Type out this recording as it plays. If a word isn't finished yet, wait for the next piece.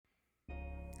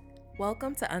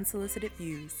Welcome to Unsolicited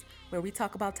Views, where we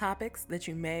talk about topics that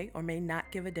you may or may not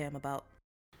give a damn about.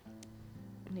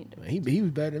 He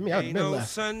was better than me. I've been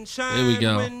left. There we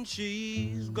go.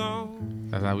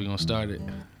 That's how we gonna start it.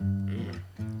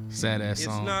 Sad ass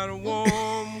song.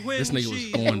 This nigga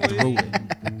was going through it.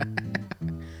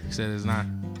 He said it's not.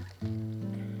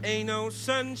 Ain't no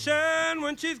sunshine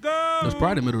when she's gone. It was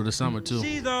probably the middle of the summer too.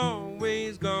 She's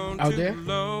always gone Out too there?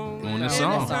 long. On this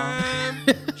song.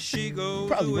 She goes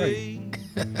Probably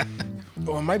away.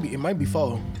 Or it might be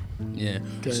fall. Yeah.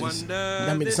 Because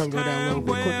that made the sun go down a little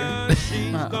bit quicker.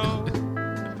 She's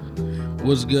gone.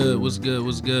 What's good? What's good?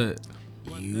 What's good?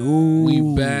 You.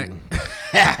 We back.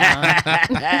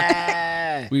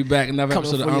 We back. Another Coming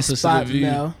episode of for your Unsolicited spot, View.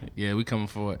 Mel. Yeah, we coming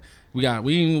for it. We gonna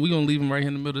leave him right here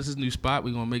in the middle. This is his new spot.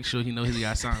 We gonna make sure he knows he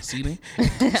got assigned seating.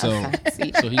 So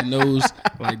he knows.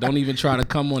 Like, don't even try to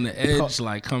come on the edge.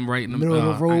 Like, come right in the Middle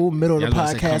of the road, middle of the I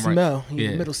was gonna say podcast, come Mel.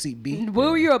 Yeah. Middle seat B.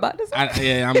 What were you about to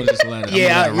say? I'm gonna just let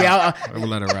it. I'm gonna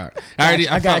let it rock.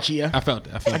 I got you, yeah. I felt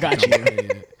it. I got you.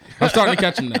 Yeah. I'm starting to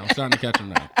catch him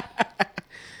now.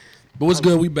 But what's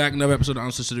good? We back another episode of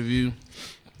Unsolicited View.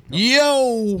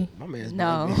 Yo, My man's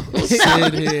No.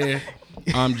 Sid here.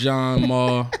 I'm John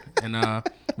Maul, and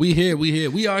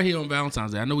we are here on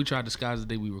Valentine's Day. I know we try to disguise the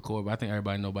day we record, but I think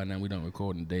everybody know by now we don't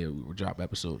record on the day we drop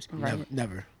episodes.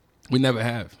 Never. We never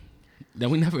have.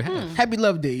 We never have. Happy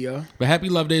Love Day, yo. But happy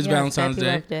Love Day is Yes, Valentine's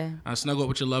happy Day. Love Day. Snuggle up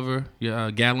with your lover,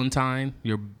 your Galentine,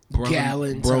 your brother.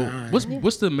 Galentine. Bro.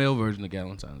 What's the male version of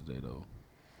Galentine's Day though?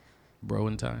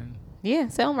 Broentine? Yeah,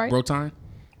 sound right. Brotine?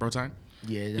 Brotine?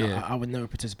 Yeah. I would never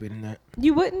participate in that.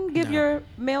 You wouldn't give No. your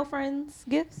male friends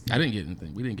gifts? I didn't get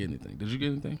anything. We didn't get anything. Did you get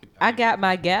anything? I got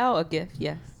my gal a gift,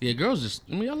 yes. Yeah, girls just,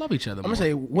 I love each other. I'm going to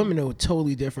say women are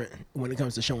totally different when it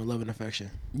comes to showing love and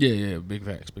affection. Yeah, big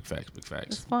facts.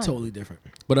 It's fun. Totally different.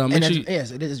 But make And sure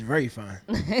yes, it is very fine.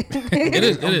 it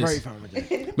is. I'm very fine with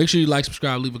that. Make sure you like,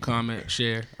 subscribe, leave a comment,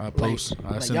 share, post.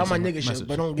 Like, send y'all us my a nigga shit, message.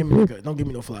 but don't give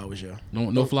me no flowers, yo.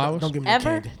 No flowers. Don't give me Ever?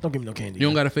 no candy. Don't give me no candy. You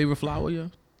don't got a favorite flower,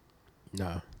 yo?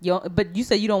 No. But you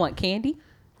said you don't want candy?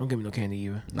 Don't give me no candy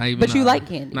either. Not even. But you like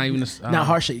candy. Not even. Not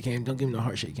heart shaped candy. Don't give me no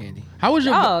heart shaped candy. How was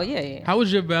your? Oh, yeah. How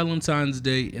was your Valentine's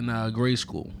Day in grade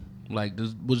school? Like,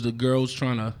 was the girls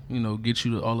trying to, get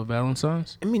you to all the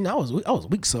Valentines? I mean, I was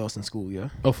weak sauce in school, yeah.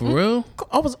 Oh, for real?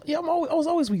 I was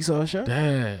always weak sauce, yeah.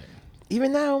 Dang.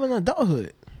 Even now I'm in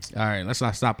adulthood. All right, let's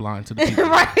not stop lying to the people.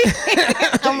 Right.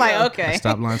 I'm like, okay.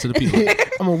 Stop lying to the people.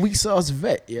 I'm a weak sauce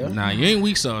vet, yeah. Nah, you ain't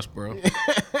weak sauce, bro.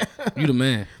 You the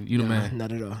man. You the man.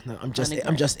 Not at all. No, I'm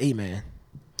just a man.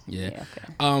 Yeah.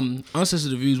 okay.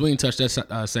 Unsolicited views. We ain't touch that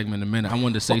segment in a minute. I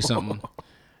wanted to say something.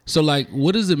 So, like,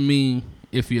 what does it mean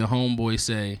if your homeboy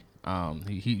say,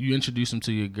 you introduce him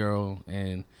to your girl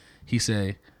and he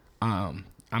say, I'm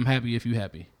happy if you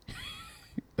happy.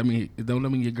 I mean, don't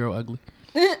mean your girl ugly.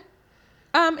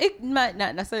 It might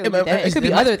not necessarily be that. It could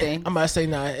be other things. I'm about to say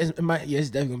it might. Yeah, it's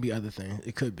definitely gonna be other things.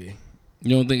 It could be.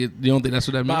 You don't think that's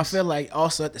what that means? But I feel like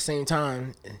also at the same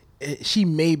time, she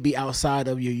may be outside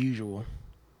of your usual.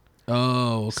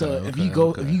 Oh, okay. So if you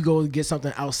go get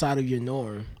something outside of your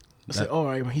norm, I say, all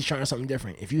right, he's trying something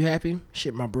different. If you happy,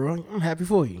 shit, my bro, I'm happy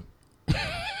for you.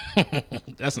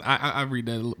 That's I read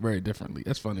that very differently.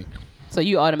 That's funny. So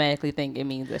you automatically think it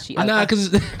means that she ugly. Nah,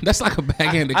 because that's like a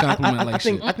backhanded compliment.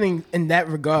 I think in that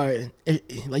regard,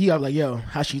 like you got like, yo,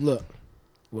 how she look?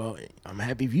 Well, I'm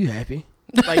happy if you happy.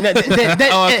 Like that.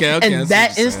 Oh, okay. In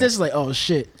that instance, like, oh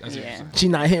shit, Yeah. she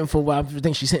not hitting for what I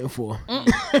think she's hitting for.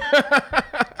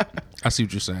 I see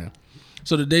what you're saying.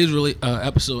 So today's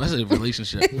episode, that's a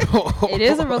relationship. It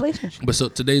is a relationship. But so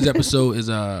today's episode is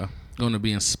going to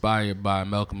be inspired by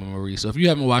Malcolm and Marie. So if you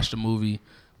haven't watched the movie,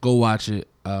 go watch it.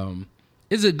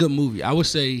 It's a good movie. I would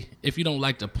say if you don't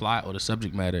like the plot or the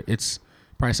subject matter, it's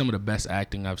probably some of the best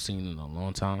acting I've seen in a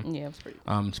long time. Yeah, it's pretty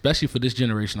good. Especially for this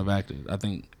generation of actors. I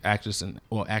think actresses,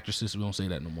 we don't say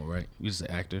that no more, right? We just say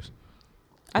actors.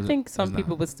 I think some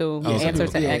people would still Oh, some answer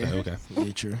people- to yeah, actor. okay.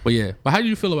 Yeah, true. But how do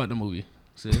you feel about the movie?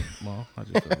 Sid, Maul, how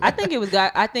do you feel about I think it was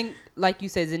good. I think, like you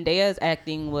said, Zendaya's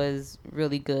acting was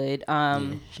really good.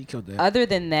 She killed that. Other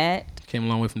than that, it? Came a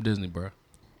long way from Disney, bro.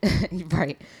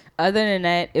 right. Other than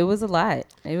that, it was a lot.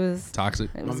 It was Toxic.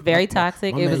 very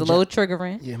toxic. my It was man a little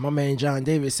triggering. Yeah, my man John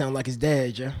Davis sound like his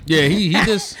dad, yeah. Yeah, he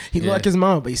just He yeah. look like his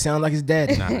mom, but he sound like his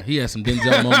daddy. Nah, he had some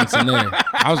Denzel moments in there.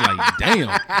 I was like, damn.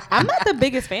 I'm not the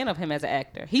biggest fan of him as an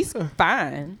actor. He's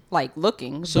fine, like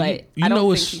looking, So but you I know don't think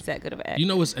what's- he's that good of an actor. You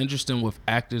know what's interesting with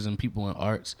actors and people in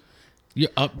arts?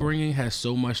 Your upbringing has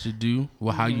so much to do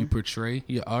with how you portray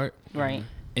your art. right.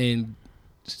 And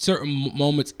certain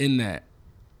moments in that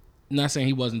not saying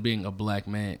he wasn't being a black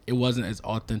man. It wasn't as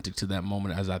authentic to that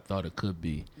moment as I thought it could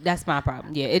be. That's my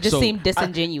problem. Yeah, it just So, seemed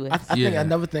disingenuous. I think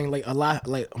another thing, like a lot,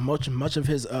 like much of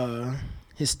his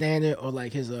standard or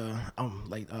like his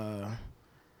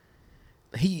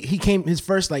he came his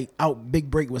first like out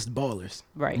big break was Ballers,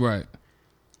 right. Right.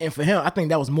 and for him, I think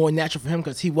that was more natural for him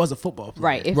because he was a football player,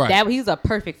 Right. If Right. that he's a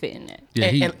perfect fit in that.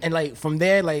 Yeah. and like from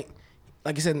there, like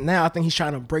I said, now I think he's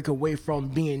trying to break away from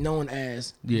being known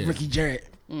as Ricky Jarrett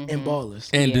and Ballers.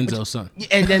 and Yeah. Denzel's son.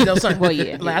 And then they'll start. Well,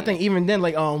 yeah. Like I think even then,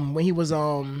 like when he was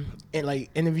in, like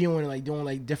interviewing, like doing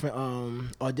like different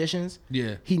auditions,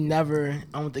 Yeah. he never.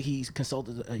 I don't think he's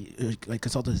consulted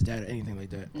his dad or anything like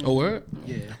that. Oh, word?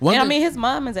 Yeah. One And I thing- mean, his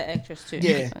mom is an actress too.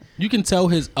 Yeah. you can tell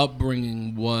his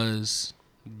upbringing was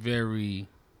very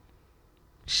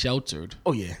sheltered.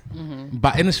 Oh yeah.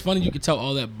 But and it's funny you can tell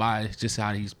all that by just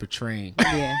how he's portraying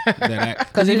Yeah. that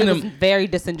Because it even was in, very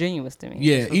disingenuous to me.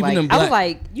 Yeah, It was even like, in I was black-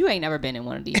 like, you ain't never been in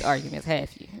one of these arguments, have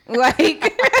you? Like,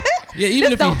 yeah, even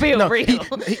this if don't he, feel No, real.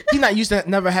 he's not used to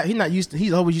never have. He's not used to.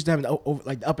 He's always used to having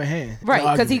the upper hand. in Right,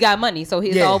 the because he argument. got money. So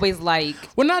he's Yeah. always like,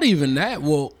 well, not even that.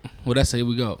 Well, that's here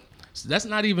we go. So that's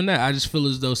not even that. I just feel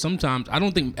as though sometimes I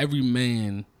don't think every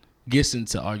man gets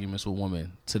into arguments with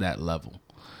women to that level.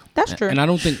 that's true. And I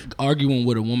don't think arguing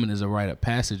with a woman is a rite of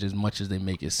passage as much as they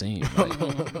make it seem.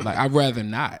 Like I'd rather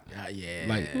not. Yeah.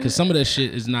 Like, because some of that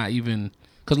shit is not even.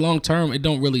 Because long term, it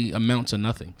don't really amount to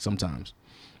nothing. Sometimes.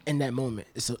 in that moment,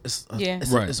 Yeah.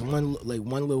 Right. it's one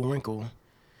little wrinkle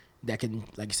that can,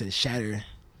 like you said, shatter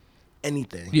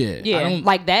anything. Yeah. I yeah, don't,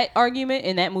 like that argument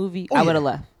in that movie, Oh, I would yeah. have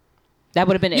left. That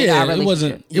would have been it. yeah. Our It relationship.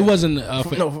 wasn't. It wasn't. No,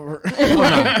 for,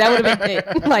 That would have been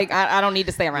it. Like, I don't need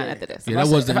to stay around after this. Yeah, that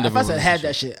was the end if of I a said had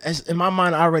that relationship. shit, in my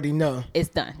mind, I already know. It's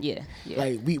done. Yeah.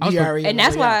 Like we I was- already. And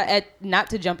that's know, why, yeah. not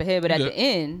to jump ahead, but at Yeah. the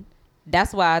end,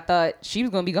 that's why I thought she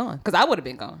was gonna be gone, because I would have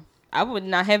been gone. I would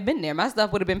not have been there. My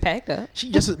stuff would have been packed up.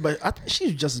 she's just as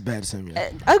bad as him. Yeah.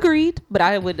 Agreed, but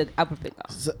I would have been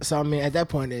gone. So I mean, at that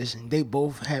point, is they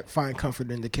both find comfort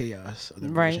in the chaos of the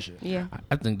Right? relationship. Yeah.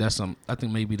 I think that's some. I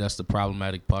think maybe that's the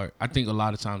problematic part. I think a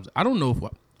lot of times I don't know if.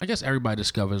 I guess everybody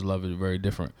discovers love is very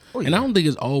different, and I don't think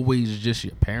it's always just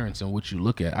your parents and what you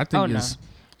look at. I think Oh, no. it's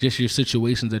just your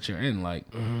situations that you're in, like,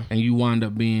 and you wind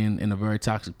up being in a very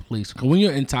toxic place. 'Cause when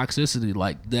you're in toxicity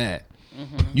like that,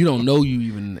 you don't know you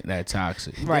even that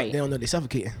toxic. Right. They don't know they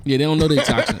suffocating. Yeah, they don't know they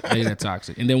toxic. They that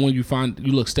toxic, and then when you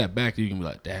step back, you can be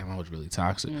like, "Damn, I was really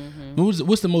toxic."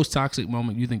 What's the most toxic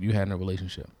moment you think you had in a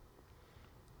relationship?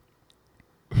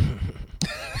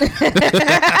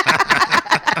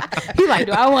 He like,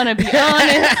 do I want to be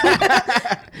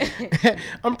honest?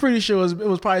 I'm pretty sure it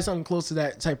was probably something close to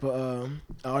that type of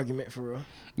argument for real.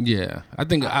 Yeah, I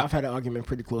think I've had an argument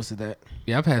pretty close to that.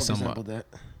 I've had For some. example, that.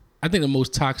 I think the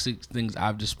most toxic things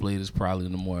I've displayed is probably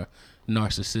the more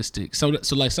narcissistic. So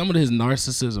like some of his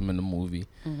narcissism in the movie,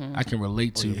 I can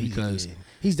relate to because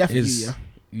He's definitely it's. you, yeah.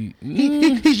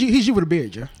 Mm, He's you with a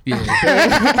beard, yeah.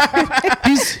 yeah.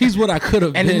 he's what I could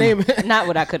have And been. the name, Not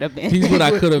what I could have been. He's what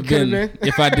I could have Could've been been.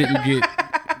 if I didn't get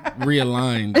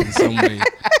realigned in some way.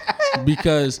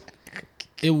 Because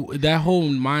that whole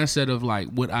mindset of like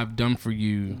what I've done for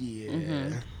you, yeah.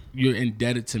 you're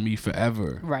indebted to me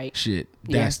forever. Right. Shit,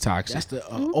 Yeah. that's toxic. That's the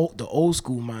old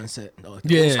school mindset.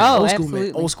 Yeah. Oh, old school absolutely.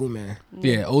 man. Old school man.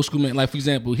 Yeah, old school man. Like for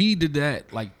example, he did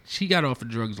that. Like she got off of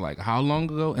drugs like how long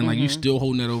ago, and like you still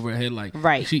holding that over her head. Like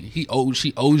Right. she owes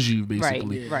you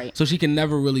basically. Right. So she can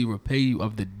never really repay you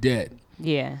of the debt.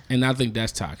 Yeah. And I think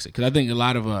that's toxic because I think a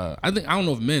lot of I don't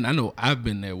know if men. I know I've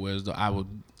been there. Whereas I would.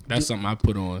 That's something I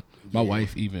put on my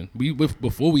wife. Even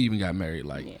before we even got married.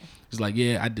 Like it's like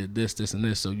I did this, and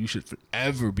this. So you should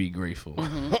forever be grateful.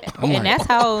 I'm And like, that's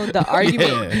how the argument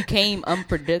Yeah. became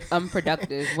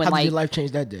unproductive when How did like your life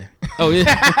change that day? oh yeah.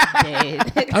 yeah.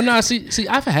 Oh no, see,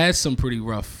 I've had some pretty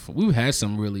rough. We've had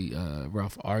some really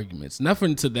rough arguments.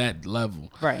 Nothing to that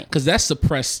level, Right. Because that's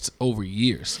suppressed over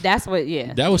years. That's what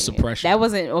yeah. That was suppression. That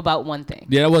wasn't about one thing.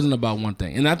 Yeah, that wasn't about one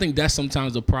thing, and I think that's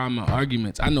sometimes the problem of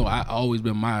arguments. I know I always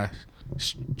been my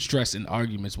stress in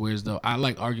arguments, whereas though I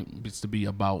like arguments to be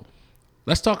about.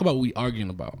 Let's talk about what we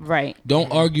arguing about. Right.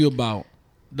 Don't argue about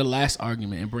the last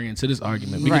argument and bring it to this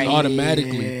argument because Right.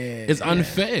 automatically Yeah, it's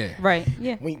unfair. Right.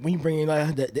 Yeah. When you bring in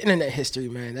like the internet history,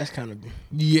 man, that's kind of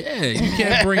Yeah, you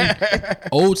can't bring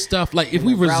old stuff. Like if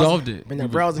we resolved it, Bring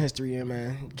that browsing history in,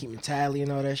 man. Keeping tally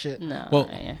and all that shit. No. Well,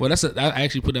 yeah. I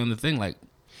actually put down the thing like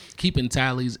keeping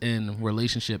tallies in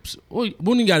relationships. Well,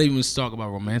 we don't gotta even talk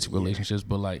about romantic relationships,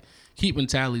 but like keeping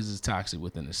tallies is toxic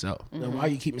within itself. Now, why are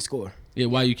you keeping score? Yeah,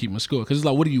 why you keeping score? Because it's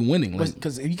like, what are you winning? Like,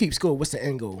 Because if you keep score, what's the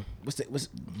end goal? What's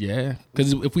yeah,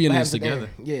 because if we in what this happens at the together,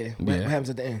 end? Yeah. What Yeah. happens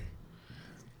at the end?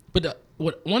 But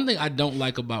one thing I don't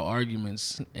like about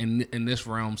arguments in this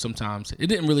realm, sometimes it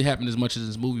didn't really happen as much as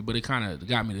this movie, but it kind of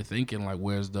got me to thinking like,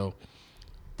 whereas though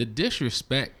the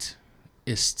disrespect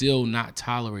is still not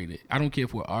tolerated. I don't care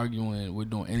if we're arguing, we're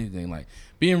doing anything. Like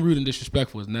being rude and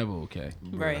disrespectful is never okay.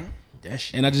 Right. That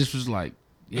shit. And I just was like,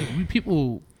 yeah,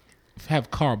 people have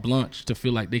carte blanche to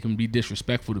feel like they can be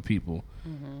disrespectful to people,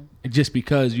 and just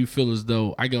because you feel as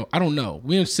though I don't know.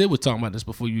 We and Sid was talking about this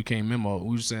before you came in.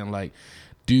 We were saying like,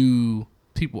 do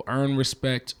people earn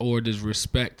respect, or does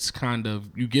respect kind of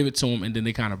you give it to them and then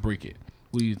they kind of break it?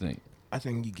 What do you think? I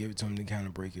think you give it to them to kind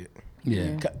of break it.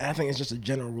 Yeah. I think it's just a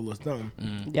general rule of thumb.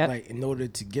 Yep. Like in order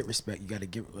to get respect, you gotta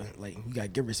give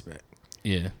respect.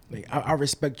 Yeah. Like I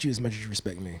respect you as much as you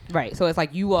respect me. Right. So it's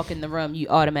like you walk in the room, you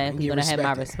automatically You gonna have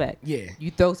my respect it. respect. Yeah.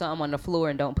 You throw something on the floor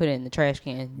and don't put it in the trash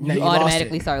can, Now you you lost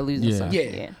automatically it. start losing Yeah. something.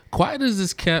 Yeah. Yeah. Quiet as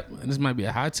this kept, and this might be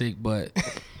a hot take, but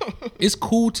it's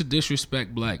cool to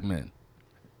disrespect black men.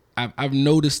 I've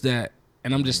noticed that,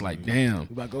 and I'm just like, damn. You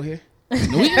about to go here?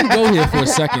 No, we can go here for a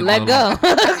second. Let though.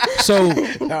 go. So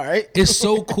All right. it's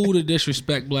so cool to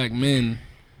disrespect black men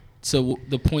to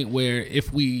the point where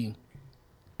if we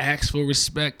ask for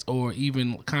respect or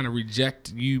even kind of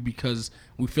reject you because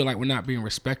we feel like we're not being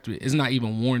respected, it's not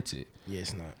even warranted. Yeah,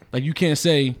 it's not. Like you can't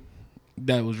say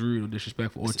that was rude or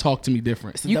disrespectful or talk to me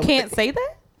different. You can't say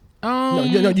that? No,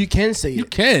 you can say You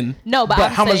it. can. No, but, But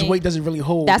I'm how much saying weight does it really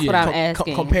hold? That's what I'm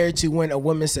asking. Compared to when a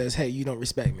woman says, "Hey, you don't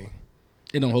respect me."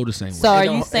 It don't hold the same So way. are It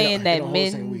don't- you it saying don't- it that don't hold the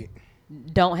same men weight.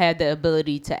 don't have the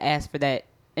ability to ask for that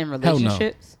in no.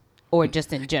 relationships or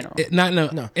just in general? Not in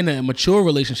a, No. in a mature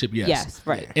relationship, yes. Yes,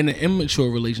 right. In an immature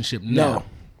relationship, no. No.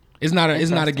 It's not a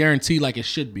Interesting. guarantee like it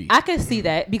should be. I can see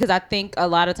that because I think a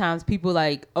lot of times people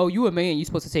like, oh, you a man, you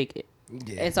supposed to take it.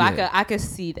 Yeah. And so Yeah. I could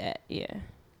see that. Yeah.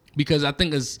 Because I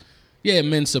think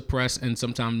men suppress, and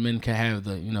sometimes men can have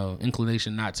the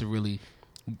inclination not to really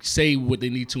say what they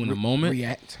need to in the moment.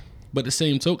 React. But the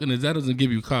same token is that doesn't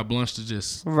give you carte blanche to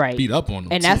just Right. beat up on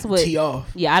them. And that's what tee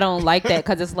off. Yeah, I don't like that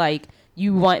because it's like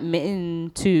you want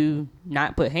men to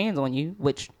not put hands on you,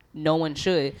 which no one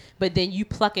should, but then you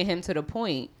plucking him to the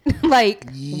point like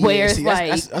Yeah, where it's see,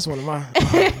 like that's one of my.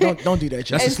 Don't do that. That's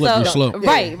a Chad. and slippery slope.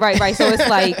 Right. So it's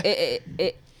like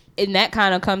it and that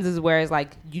kind of comes as where it's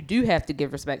like you do have to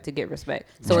give respect to get respect.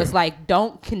 So it's like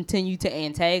don't continue to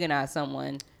antagonize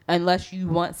someone unless you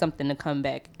want something to come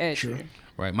back at you.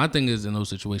 Right. My thing is in those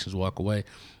situations, walk away.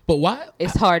 But why?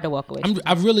 It's hard to walk away.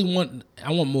 I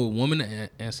want more women to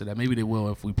answer that. Maybe they will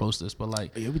if we post this. But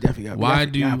like, Yeah, we definitely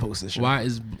got. Post this shit. why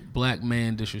is black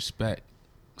man disrespect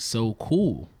so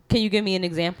cool? Can you give me an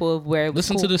example of where it was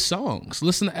Listen to cool? the songs.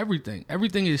 Listen to everything.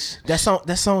 Everything is. That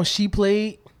song she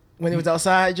played when it was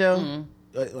outside, Joe?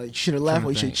 Like you should have left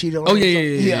or you should have cheated on Oh her or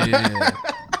yeah. something.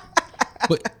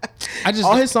 But I just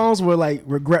All his songs were like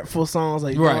regretful songs,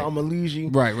 like Right. I'm gonna lose you.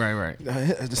 right.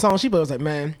 The song she played was like,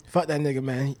 man, fuck that nigga,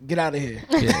 man, get out of here.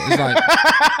 Yeah, it's like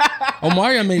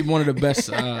Omarion made one of the best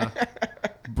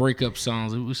breakup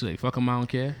songs. We say "Fuck 'em, I don't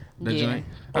care." That Yeah. joint.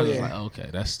 I was yeah. like, okay,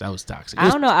 that was toxic. I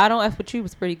don't know. I don't F with you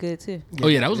was pretty good too. Oh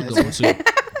yeah, that was a good one too.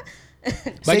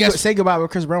 But I guess. Say Goodbye with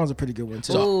Chris Brown was a pretty good one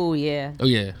too. Oh yeah. Oh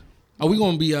yeah. Are we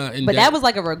gonna be in? But debt? that was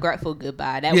like a regretful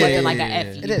goodbye. That Yeah, wasn't like yeah, a yeah, F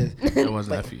yeah. you. It is. That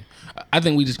wasn't that for you. I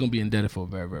think we just gonna be indebted for a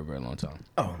very, very, very long time.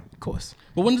 Oh, of course.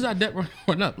 But when does our debt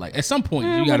run up? Like at some point,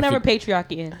 you gotta. Whenever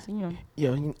patriarchy ends, you know.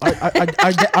 Yo, Here we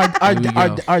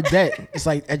go. our debt, it's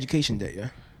like education debt, yeah.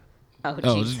 Oh,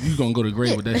 Oh, jeez. you gonna go to the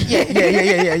grave with that shit?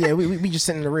 Yeah. We just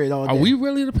sitting in the red all day. Are we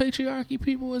really the patriarchy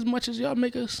people as much as y'all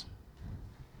make us?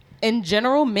 In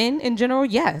general, men in general,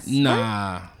 yes.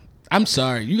 Nah. I'm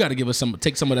sorry. You got to give us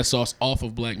take some of that sauce off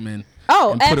of black men.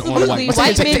 Oh, and put it on absolutely. white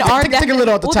White Take- men take- are take a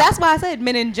little off the well, top. that's why I said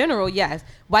men in general, yes.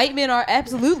 White men are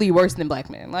absolutely worse than black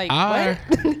men. Like Our,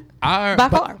 what? our, By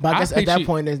far. But I guess at that patri-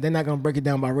 point, they're not gonna break it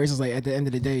down by races. Like at the end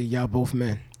of the day, y'all both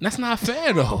men. That's not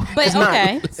fair though. But It's not.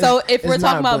 okay, so if It's we're talking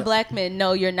not, about but- black men,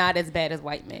 no, you're not as bad as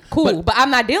white men. Cool, but I'm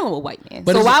not dealing with white men.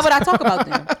 But So is why it- would I talk about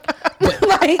them?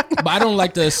 like, But I don't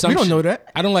like the assumption. don't know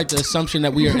that. I don't like the assumption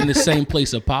that we are in the same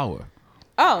place of power.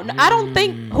 oh, no, I don't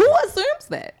think who assumes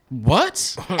that.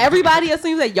 What? Everybody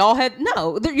assumes that y'all had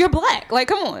no. You're black. Like,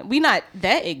 come on, we not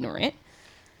that ignorant.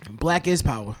 Black is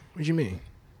power. What you mean?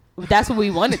 That's what we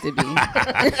want it to be.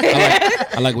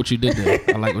 I like what you did there.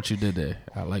 I like what you did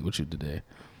there.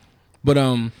 But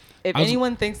If I was-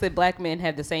 anyone thinks that black men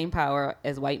have the same power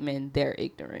as white men, they're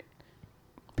ignorant.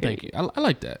 thank you. I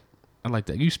like that. I like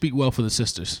that. You speak well for the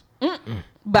sisters.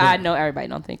 But I know everybody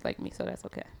don't think like me, so that's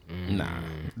okay. Nah,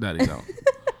 that they don't.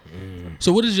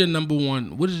 So what is your number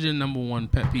one? What is your number one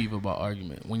pet peeve about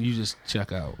argument when you just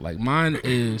check out? Like mine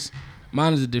is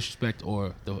Mine is the disrespect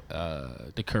or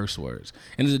the curse words,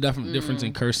 and there's a definite difference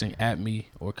in cursing at me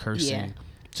or cursing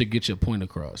to get your point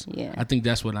across. Yeah. I think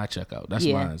that's when I check out. That's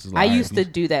mine. It's I like, used to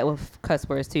do that with cuss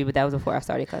words too, but that was before I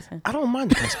started cussing. I don't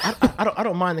mind the cuss. I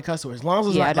don't mind the cuss words. As long as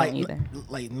it's Yeah, not I don't either.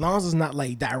 like, as long as it's not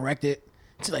like directed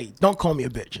to like, don't call me a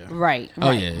bitch. Yo. Right.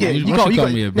 Oh yeah, Yeah, you call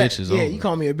me a bitch is yeah, over. you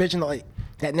call me a bitch and like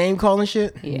that name calling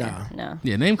shit. Yeah. Nah. No.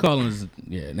 Yeah, name calling is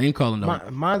name calling.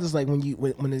 Mine's just like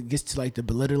when it gets to like the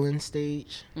belittling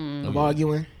stage of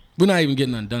arguing. We're not even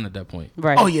getting undone at that point.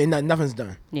 Right. Oh yeah, nothing's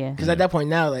done. Yeah. Because at that point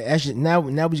now, like actually now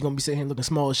we're just gonna be sitting here looking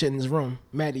small as shit in this room,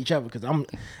 mad at each other. Because I'm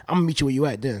gonna meet you where you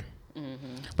at then.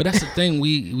 But that's the thing.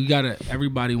 We gotta.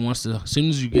 Everybody wants to. As soon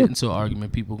as you get into an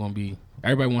argument, people gonna be.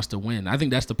 Everybody wants to win. I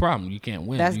think that's the problem. You can't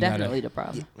win. That's You definitely the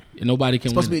problem. Nobody can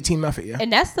It's supposed to be win. a team effort, yeah.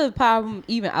 And that's the problem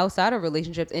even outside of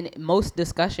relationships. In most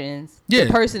discussions, Yeah.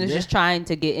 the person is Yeah. just trying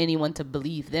to get anyone to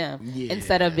believe them Yeah.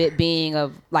 instead of it being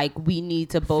of like, we need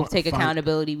to both take Find-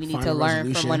 accountability. We need find to a learn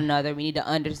resolution. from one another. We need to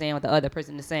understand what the other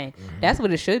person is saying. That's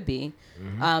what it should be.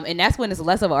 And that's when it's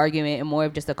less of an argument and more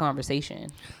of just a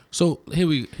conversation. So here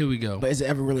we go. But is it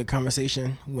ever really a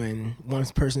conversation when one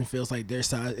person feels like their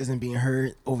side isn't being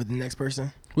heard over the next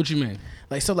person? What you mean?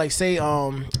 Like so, like say in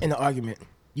an argument,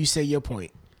 you say your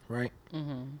point, right?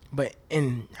 But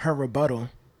in her rebuttal,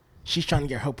 she's trying to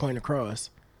get her point across.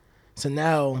 So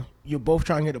now you're both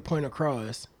trying to get a point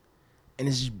across, and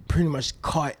it's just pretty much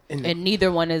caught in. And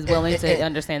neither one is willing to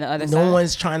understand the other side. No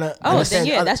one's trying to. Oh, then understand the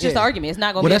yeah, other- that's just the argument. It's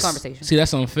not going to be a conversation. See,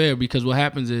 that's unfair because what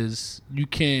happens is you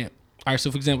can't. All right,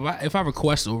 so for example, if I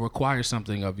request or require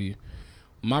something of you,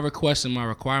 my request and my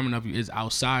requirement of you is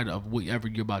outside of whatever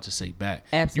you're about to say back.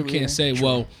 Absolutely. You can't say,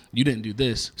 well, you didn't do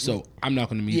this, so I'm not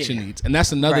going to meet Yeah. your needs. And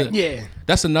that's another. Right. Yeah.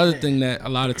 That's another thing that a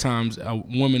lot of times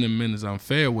women and men is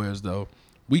unfair. Whereas though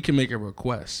we can make a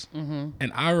request,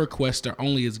 and our requests are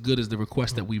only as good as the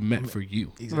request that we met for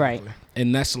you. Exactly. Right.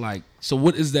 And that's like, so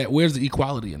what is that? Where's the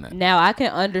equality in that? Now I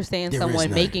can understand There is someone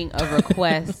none. making a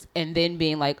request and then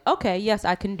being like, okay, yes,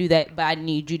 I can do that, but I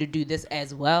need you to do this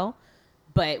as well.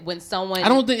 But when someone, I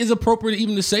don't think it's appropriate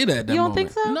even to say that. At that You don't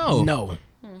think moment. so? No, No.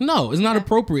 no, it's not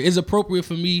appropriate. It's appropriate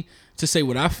for me to say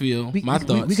what I feel, my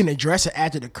thoughts. We can address it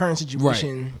after the current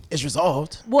situation is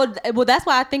resolved. well, that's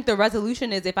why I think the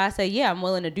resolution is if I say, yeah, I'm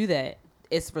willing to do that,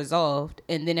 it's resolved.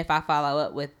 And then if I follow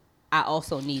up with, I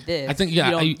also need this. I think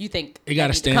you think it got to that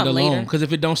need stand come alone later? because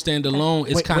if it don't stand alone,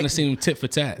 it's Wait, kind wait. of seem tit for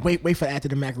tat. Wait for after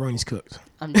the macaroni's cooked.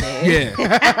 I'm dead.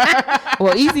 Yeah,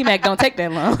 Well, Easy Mac don't take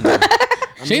that long.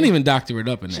 she ain't even doctor it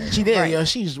up in there. She did, Right. yo.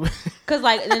 She's Because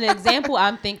like an example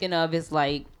I'm thinking of is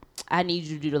like, I need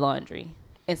you to do the laundry,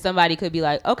 and somebody could be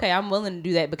like, okay, I'm willing to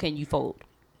do that, but can you fold?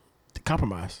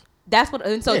 compromise. That's what,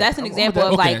 and so Yeah, that's an I'm with example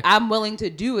that. of like, Okay. I'm willing to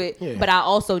do it, Yeah. but I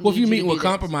also need Well, if you you meet to with do this.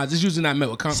 compromise, it's usually not met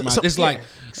with compromise. So- it's yeah. like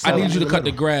So I need you to in the cut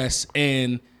the middle. grass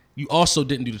and you also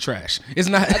didn't do the trash. It's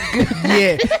not.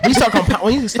 Yeah,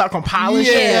 when you start compiling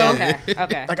shit, Yeah. yo,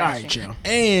 Okay. like all right, chill.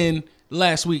 And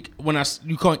last week when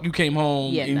you came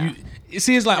home, Yeah, and no. you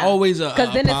see, it's like always a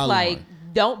Because then it's pile like, on.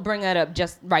 don't bring that up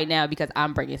just right now because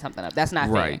I'm bringing something up. That's not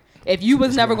Right. fair. If you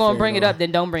was never not going to fair bring at it all. up,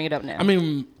 then don't bring it up now. I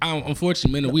mean,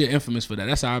 unfortunately, man, we are infamous for that.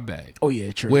 That's our bag. Oh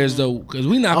yeah, true. Whereas though, because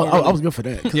we not. I was good for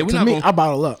that. 'Cause Yeah, we to not me, gonna- I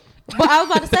bottle up. But I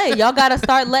was about to say, y'all got to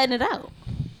start letting it out.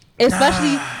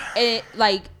 Especially,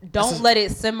 don't let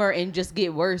it simmer and just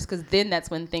get worse, because then that's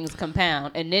when things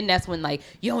compound. And then that's when, like,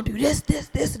 you don't do this.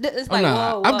 It's like,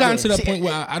 whoa. I've gotten to that See, point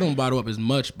where I don't bottle up as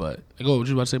much, but go. What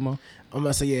you about to say, Mo? I'm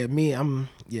gonna say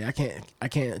I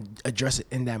can't address it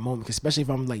in that moment, 'cause especially if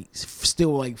I'm like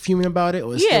still like fuming about it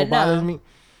or it Yeah, still bothers no. me.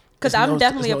 Because There's I'm no-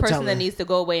 definitely there's a no person that telling. needs to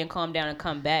go away and calm down and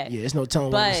come back. Yeah, it's no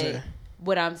telling what to But say.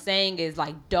 what I'm saying is,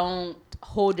 like, don't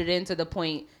hold it in to the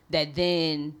point that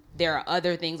then there are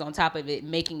other things on top of it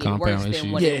making it Compound worse than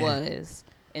issues. what it Yeah. was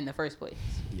in the first place.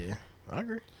 Yeah, I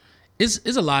agree. It's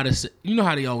a lot of, you know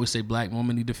how they always say black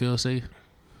women need to feel safe.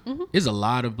 There's a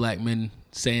lot of black men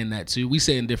saying that too. We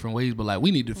say it in different ways, but like we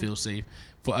need to feel safe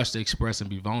for us to express and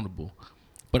be vulnerable.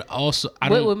 But also,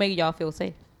 What would make y'all feel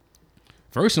safe?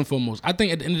 first and foremost, I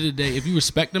think at the end of the day, if you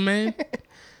respect a man,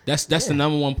 that's the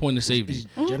number one point of safety.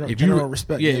 General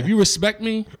respect. Yeah, if you respect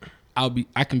me, I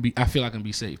feel I can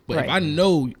be safe. But if Right. I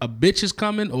know a bitch is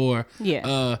coming or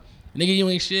Yeah. nigga you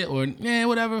ain't shit or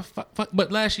whatever, fuck,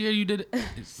 but last year you did it.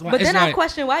 But then I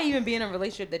question, why even be in a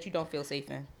relationship that you don't feel safe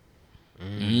in?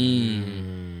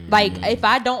 Like, if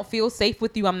I don't feel safe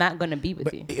with you, I'm not going to be with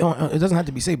but you. it doesn't have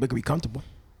to be safe, but it can be comfortable.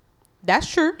 That's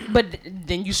true. But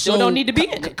then you still So- don't need to be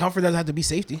in it. Comfort doesn't have to be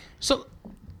safety. So,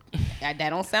 That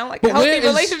don't sound like a but where healthy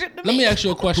is? relationship to Let me. me ask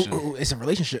you a question. Ooh, it's a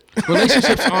relationship.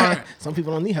 Relationships aren't. Some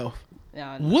people don't need help.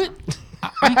 No, What?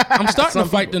 I'm starting to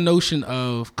fight the notion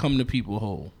of come to people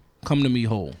whole. come to me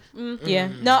whole. Yeah.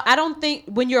 No, I don't think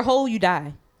when you're whole, you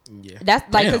die. Yeah.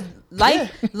 That's like 'cause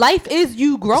life is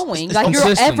you growing. Like you're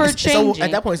consistent. ever changing.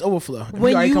 At that point, it's overflow.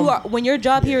 When your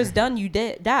job here is done, you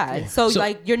die. Yeah. So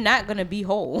like you're not gonna be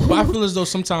whole. But I feel as though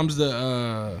sometimes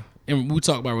and we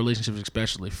talk about relationships,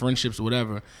 especially friendships, or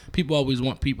whatever. People always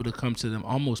want people to come to them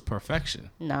almost perfection.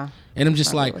 Nah. And I'm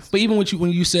just Not like, realistic. but even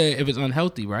when you said if it's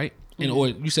unhealthy, right? And or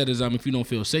you said is if you don't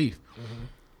feel safe.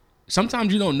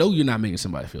 Sometimes you don't know you're not making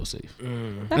somebody feel safe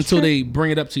until true. they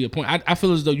bring it up to your point. I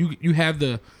feel as though you have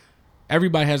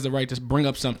everybody has the right to bring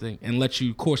up something and let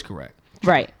you course correct.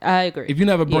 Right. I agree. If you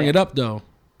never bring Yeah. it up though,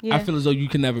 Yeah. I feel as though you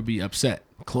can never be upset.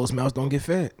 Closed mouths don't get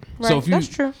fed. Right. So if you, That's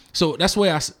true. So that's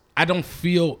why I don't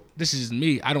feel, this is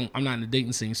me. I'm not in the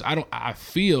dating scene, so I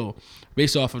feel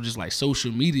based off of just like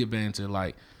social media banter,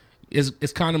 like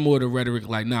it's kind of more the rhetoric,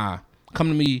 like nah, come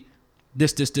to me,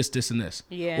 this, and this.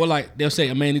 Yeah. Or like they'll say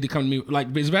a man need to come to me, like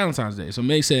it's Valentine's Day, so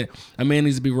May said a man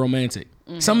needs to be romantic.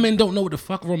 Some men don't know what the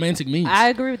fuck romantic means. I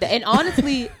agree with that. And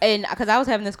honestly, and because I was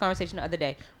having this conversation the other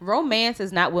day, romance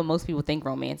is not what most people think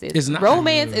romance is. It's not.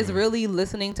 Romance is really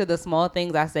listening to the small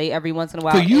things I say every once in a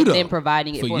while For you, and though. then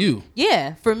providing it For for you. me.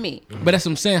 Yeah, for me. But that's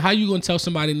what I'm saying. How you gonna tell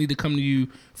somebody they need to come to you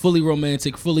fully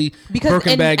romantic, fully Because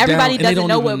Birkin and bag everybody down, and they doesn't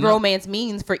don't know even what romance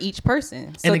means for each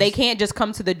person. So And they can't just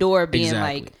come to the door being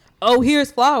Exactly. like, oh,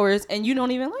 here's flowers, and you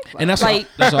don't even like flowers. And that's like,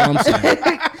 that's all I'm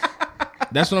saying.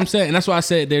 That's what I'm saying, and that's why I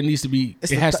said there needs to be.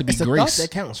 It has to be it's the grace. thought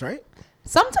that counts, right?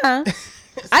 sometimes.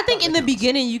 I think in the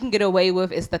beginning you can get away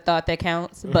with it's the thought that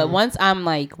counts. But once I'm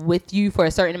like with you for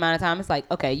a certain amount of time, it's like,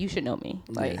 okay, you should know me.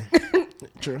 Like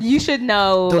True. you should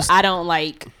know Those- I don't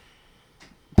like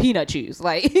peanut chews.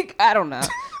 Like I don't know.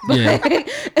 But, Yeah.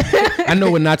 I know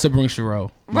what not to bring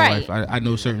Sherelle. My Right. wife. I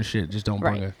know certain shit. Just don't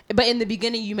bring right. her. But in the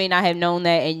beginning you may not have known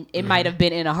that and it might have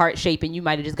been in a heart shape and you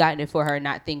might have just gotten it for her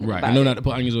not thinking Right. about I know it. not to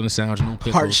put onions on the sandwich. No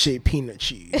pickles. Heart-shaped peanut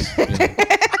cheese.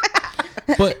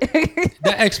 But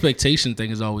that expectation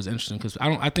thing is always interesting because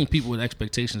I think people with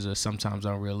expectations are sometimes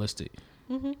unrealistic.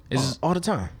 It's just- All the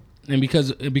time. and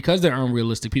because they're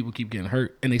unrealistic, people keep getting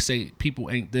hurt, and they say people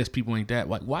ain't this, people ain't that.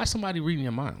 Like, why is somebody reading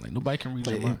your mind? Like, nobody can read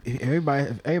your Like, mind.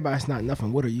 if everybody's not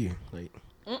nothing, what are you? Like,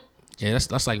 Yeah,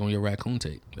 that's like on your raccoon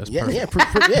tape. That's yeah,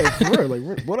 perfect. yeah, for real.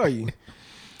 Like, what are you?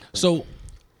 So,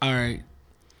 all right,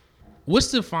 what's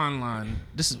the fine line?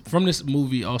 This is from this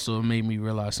movie. Also, made me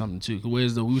realize something too.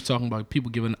 Whereas we were talking about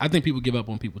people giving. I think people give up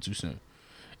on people too soon.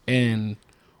 And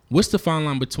what's the fine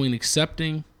line between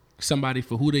accepting somebody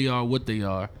for who they are, what they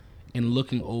are, and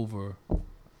looking over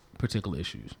particular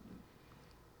issues?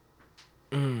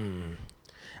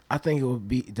 I think it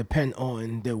would depend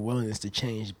on their willingness to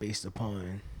change based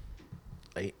upon,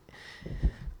 like,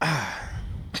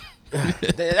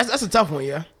 that's a tough one,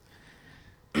 yeah.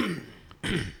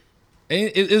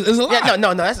 It's a lot. Yeah,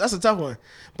 no, that's a tough one.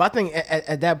 But I think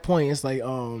at that point, it's like,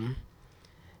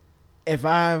 if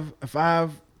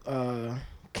I've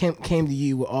came to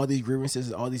you with all these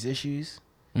grievances, all these issues,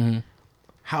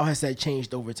 how has that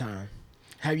changed over time?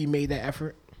 Have you made that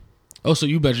effort? Oh, so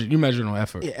you measure on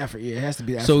effort. Yeah, effort. Yeah, it has to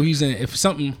be that. So he's in if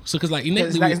something. So because like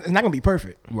it's not gonna be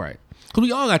perfect. right, because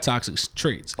we all got toxic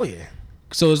traits. Oh yeah.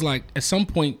 So it's like at some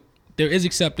point there is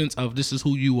acceptance of this is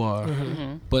who you are,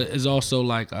 but it's also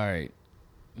like, all right,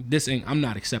 this ain't. I'm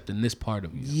not accepting this part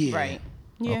of you. Yeah. Right.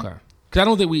 Yeah. Okay. Because I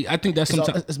don't think I think that's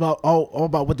sometimes. It's about all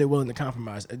about what they're willing to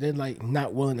compromise, and then like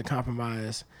not willing to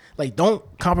compromise. Like, don't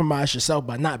compromise yourself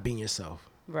by not being yourself.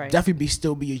 Right. Definitely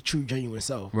still be your true, genuine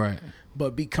self. Right.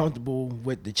 But be comfortable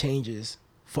with the changes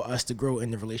for us to grow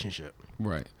in the relationship,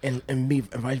 Right. and me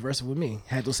and vice versa with me.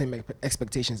 Have those same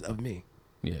expectations of me.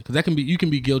 Yeah. Because that can be. You can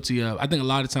be guilty of. I think a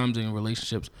lot of times in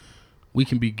relationships, we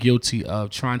can be guilty of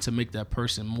trying to make that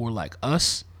person more like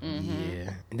us,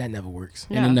 Yeah, and that never works.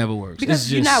 and it never works. Because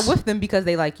It's you're not just- with them because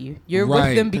they like you. You're Right.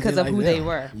 with them because of like who them. they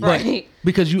were. Yeah. Right.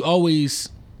 because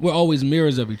we're always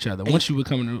mirrors of each other. Once you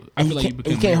become, I feel like you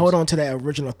become. you can't hold on to that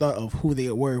original thought of who they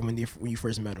were when you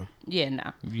first met them. Yeah, no.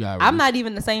 You gotta I'm release- not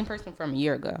even the same person from a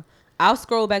year ago. I'll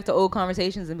scroll back to old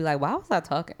conversations and be like, why was I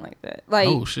talking like that? Like,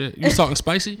 Oh shit! You was talking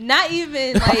spicy? not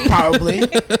even like, Probably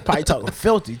talking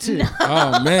filthy too.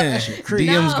 Oh man,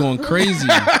 DMs going crazy.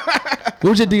 What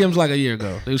was your DMs like a year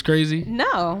ago? It was crazy.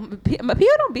 no. But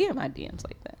people don't be in my DMs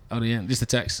like that. Oh yeah, just a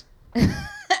text.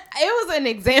 It was an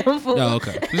example. Oh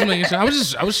okay. Just making sure.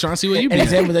 I was trying to see what you An be.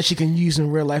 example that she can use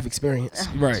in real life experience.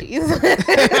 Right.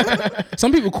 Jeez.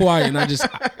 Some people quiet, and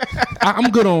I'm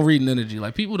good on reading energy.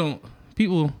 Like people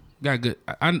got good.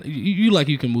 You like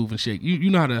you can move and shake. You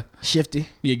know how to Shifty.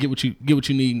 get what you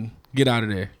need and get out of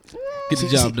there. Get the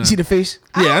job done. See the face?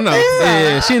 Yeah, I know.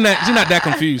 Yeah, she not that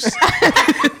confused.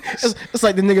 facts. It's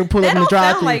like the nigga pull up That in the don't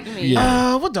drive sound like me.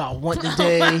 Yeah. What do I want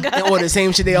today? And all the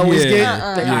same shit they always Yeah. get.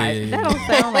 Uh-uh. Like, Yeah, all right. yeah, That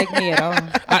don't sound like me at all.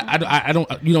 I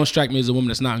don't. You don't strike me as a woman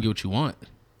that's not gonna get what you want.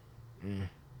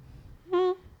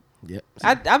 Yep.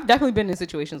 I've definitely been in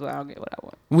situations where I don't get what I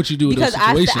want. What you do in Because those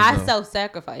situations? I though?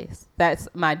 self-sacrifice. That's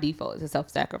my default, is to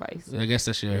self-sacrifice. I guess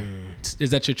that's your. Is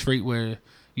that your trait where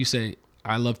you say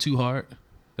I love too hard? Is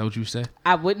that what you say?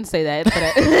 I wouldn't say that, but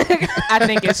I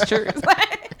think it's true.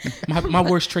 My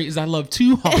worst trait is I love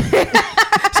too hard.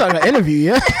 So I got interview,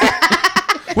 yeah.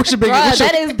 What's your biggest? Bruh, What's your,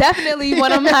 that is definitely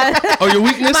one of my... oh, your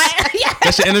weakness? yeah.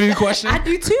 That's your interview question. I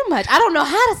do too much. I don't know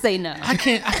how to say no. I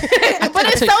can't. But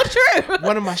it's so true.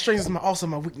 One of my strengths is also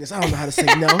my weakness. I don't know how to say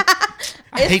no.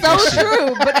 hate It's so that shit.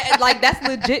 true. But like, that's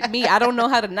legit me. I don't know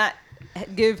how to not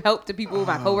give help to people,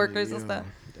 my coworkers and stuff.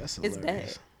 That's It's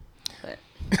hilarious. bad.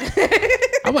 But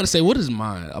I'm about to say, what is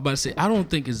mine? I'm about to say, I don't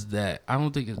think it's that. I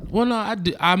don't think it's. Well, no, I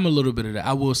do. I'm a little bit of that.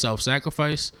 I will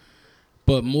self-sacrifice,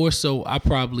 but more so, I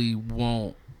probably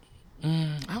won't.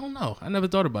 I don't know. I never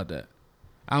thought about that.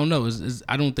 I don't know.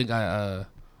 I don't think I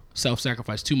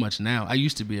self-sacrifice too much now. I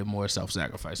used to be a more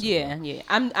self-sacrifice. yeah.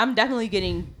 I'm definitely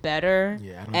getting better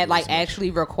Yeah, I don't at do like as much. actually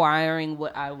requiring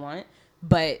what I want.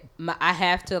 But I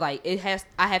have to I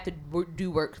have to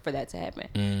do work for that to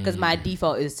happen. Because my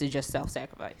default is to just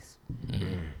self-sacrifice.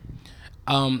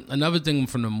 Another thing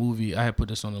from the movie, I had put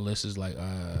this on the list, is like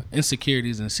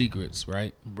insecurities and secrets,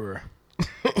 right? Bruh.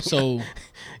 So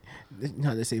You know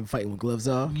how they say fighting with gloves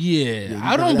off? yeah,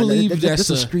 I don't believe that's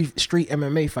a street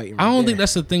MMA fighting. I right don't there. think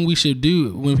that's the thing we should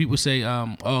do when people say,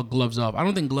 "Oh, gloves off." I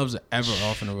don't think gloves are ever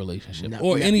off in a relationship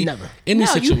or never. any No,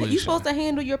 situation. you're supposed to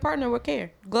handle your partner with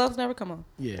care. Gloves never come on.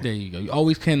 Yeah. There you go. You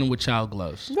always handle with child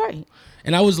gloves. Right.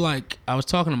 And I was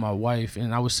talking to my wife,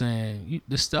 and I was saying,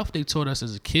 the stuff they taught us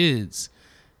as kids,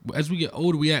 as we get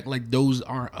older, we act like those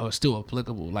aren't still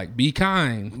applicable. Like, be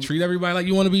kind, treat everybody like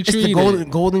you want to be It's treated. the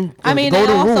golden. I mean, the they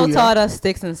golden also rule, taught us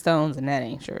sticks and stones, and that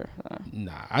ain't true. So.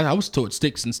 Nah, I was taught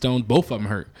sticks and stones. Both of them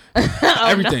hurt. Oh,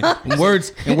 Everything. And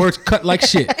words cut like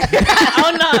shit.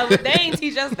 Oh no, they ain't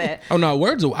teach us that. Oh no,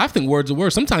 I think words are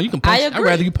worse. Sometimes you can punch. I I'd agree.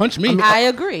 rather you punch me. I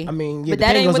agree. I mean, yeah, but that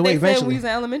the pain ain't goes what away they said when eventually. we was in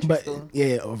elementary But school.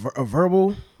 yeah, a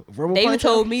verbal They punch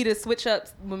told me to switch up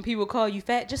when people call you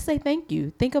fat. Just say thank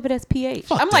you. Think of it as PH.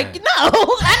 Fuck I'm like, that.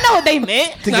 no, I know what they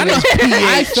meant.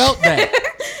 I felt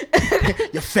that.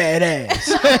 your fat ass.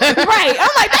 Right. I'm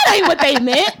like, that ain't what they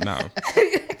meant. No.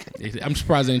 I'm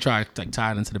surprised they didn't try to like,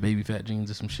 tie it into the baby fat jeans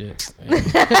or some shit.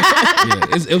 Yeah,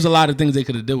 it was a lot of things they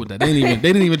could have did with that. They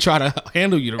didn't even try to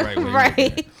handle you the right way.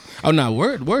 Right. Oh no,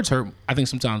 words hurt. I think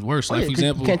sometimes worse. Like, for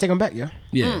example, you can't take them back, yeah.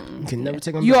 yeah. You can never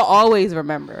take them You'll back. always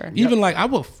remember. Even like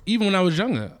even when I was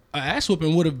younger, an ass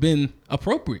whooping would have been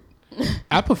appropriate.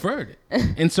 I preferred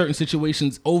it in certain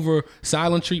situations over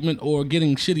silent treatment or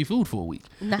getting shitty food for a week.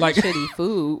 Not like shitty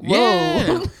food. Whoa.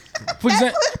 Yeah. For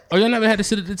example, y'all never had to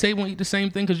sit at the table and eat the same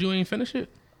thing because you ain't finish it?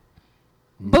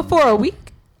 Before a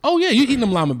week. Oh yeah, you eating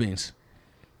them lama beans.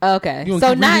 Okay. You So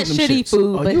gonna keep not reheating them shitty shits.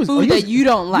 food, Oh, but you was- food oh, you was- that you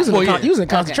don't like. Well, yeah. You was in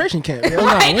concentration camp. Yeah. No,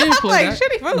 Right. we ain't I'm play like,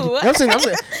 that. shitty food. I'm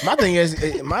saying, my thing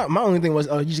is, my only thing was,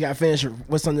 you just got to finish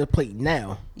what's on the plate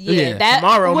now. Yeah, Yeah. that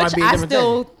Tomorrow which might be a I different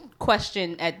still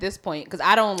question at this point because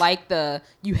I don't like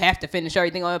you have to finish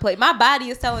everything on the plate. My body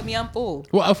is telling me I'm full.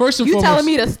 Well, first and You foremost, telling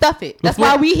me to stuff it. That's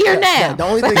Before- why we here now. Yeah, the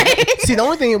only thing, the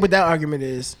only thing with that argument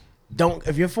is,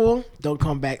 if you're full, don't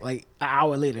come back like an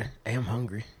hour later. Hey, I'm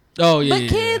hungry. Oh yeah, But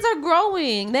kids are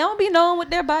growing. They don't be knowing what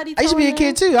their body. I used to be a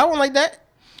kid too. I wasn't like that.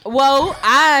 Well,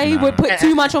 I Nah. would put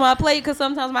too much on my plate because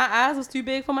sometimes my eyes was too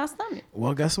big for my stomach.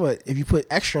 Well, guess what? If you put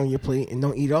extra on your plate and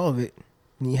don't eat all of it,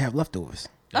 then you have leftovers.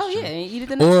 Oh yeah, and eat it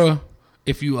the next. Or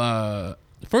if you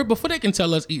before they can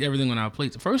tell us eat everything on our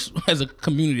plates, first as a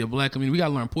community, a black community, we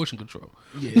gotta learn portion control.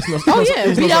 Yeah. It's no, Oh yeah,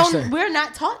 there's we no such don't. thing. We're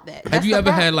not taught that. Have That's you the ever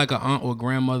problem. had like an aunt or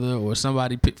grandmother or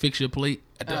somebody fix your plate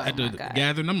at the, Oh, at the my God.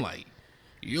 gathering? I'm like,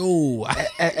 yo,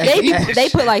 They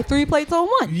put like 3 plates on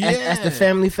one. yeah, As the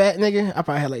family fat nigga, I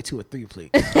probably had like 2 or 3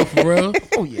 plates. for real.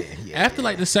 Oh yeah, yeah. After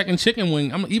like the second chicken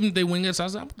wing, even if they wingettes, I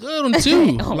was like, I'm good on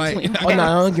 2. Oh, like, wingettes. Oh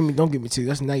no, don't give me 2.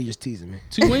 That's now you just teasing me.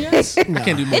 2 wingettes? I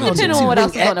can't do more It than depends two. on what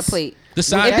else is on the Wingettes. plate. The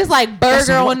side, If it's like burger That's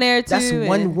on there too, That's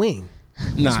one and- wing.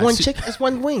 nah, That's one see, chicken. That's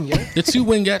one wing. Yeah. The 2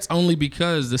 wingettes only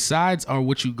because the sides are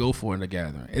what you go for in the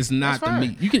gathering. It's not the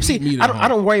meat. You can See, eat meat I at don't. home. I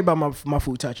don't worry about my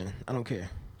food touching. I don't care.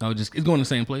 No, it's going the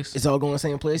same place. It's all going the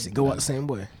same place. It go out the same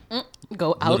way.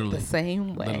 go out Literally. the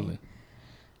same way. Literally.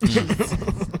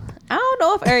 I don't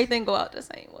know if everything go out the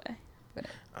same way.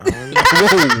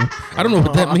 Whoa. I don't know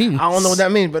what that means. I don't know what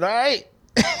that means, but all right.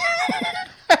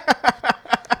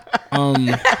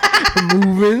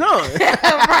 Moving on.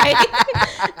 Right.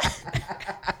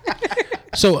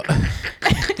 So,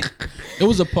 It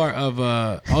was a part of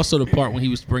also the part when he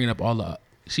was bringing up all the.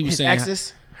 She was His saying,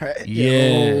 exes.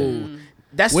 Yeah. Oh.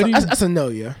 That's Where do you- that's a no,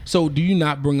 yeah. So do you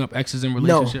not bring up exes in No,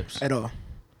 relationships? at all.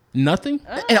 Nothing.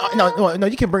 No,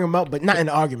 you can bring them up, but not in an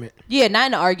argument. Yeah, not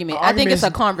in an argument. I think Argument it's a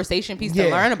is- conversation piece to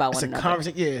learn about one another.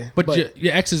 Yeah, But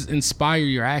your exes inspire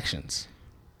your actions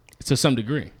to some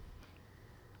degree.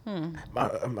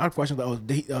 my question was,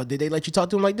 did they let you talk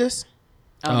to him like this?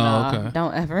 Oh, Oh, no, okay.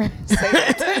 don't ever say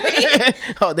that to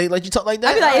me. Oh, they let you talk like that?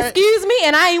 I'd be like, All right. excuse me,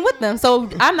 and I ain't with them, so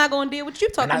I'm not going to deal with you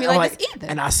talking to me I'm like this either.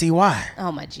 And I see why.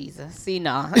 Oh my Jesus! See,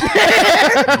 no,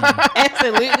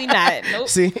 absolutely not. Nope.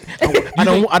 See,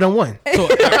 I don't want. So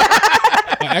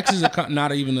exes are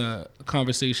not even a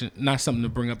conversation, not something to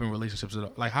bring up in relationships at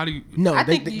all. Like, how do you? No, I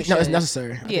think you no, it's should.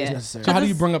 necessary. I think Yeah. it's necessary. So how do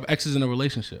you it's- bring up exes in a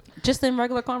relationship? Just in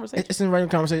regular conversation. It's in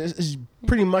regular conversation. It's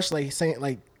pretty much like saying,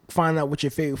 like, find out what your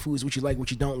favorite foods, what you like,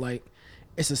 what you don't like.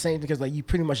 It's the same because like you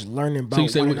pretty much learning about. So you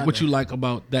say one what another. you like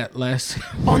about that last.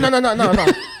 Oh no.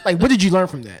 Like, what did you learn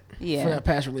from that? Yeah. From that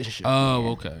past relationship. Oh,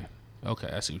 okay. Okay,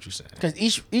 I see what you're saying. Because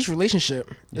each relationship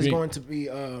is Yeah. going to be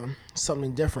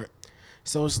something different.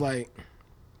 So it's like,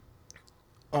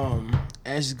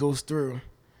 as it goes through,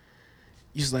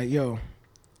 you're just like, yo,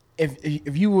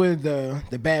 if you were the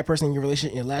bad person in your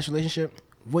relationship, in your last relationship,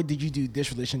 what did you do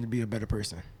this relationship to be a better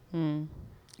person?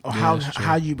 Or Yeah, that's true.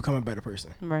 how you become a better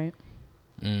person? Right.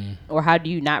 Or how do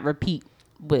you not repeat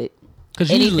with 'Cause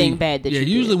anything usually- bad that yeah,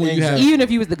 you usually did? when you have- Even if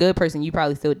you was the good person, you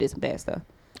probably still did some bad stuff.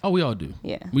 Oh, we all do.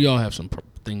 Yeah. We all have some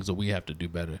things that we have to do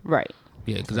better. Right.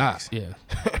 Yeah, because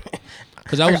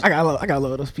I was I got a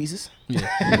lot of those pieces.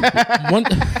 yeah. One.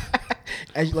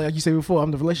 Like you said before,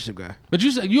 I'm the relationship guy. But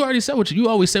you already said you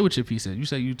always say what your piece is. You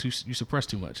say you suppress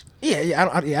too much. Yeah.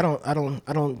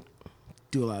 I don't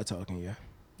do a lot of talking. Yeah,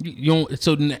 You don't.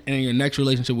 So in your next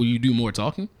relationship, will you do more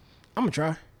talking? I'm gonna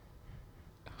try.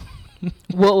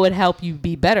 What would help you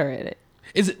be better at it?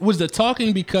 Was the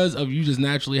talking because of you just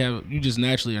naturally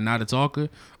are not a talker,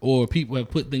 or people have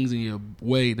put things in your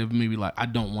way that maybe like I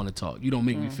don't want to talk. You don't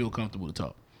make me feel comfortable to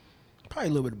talk. Probably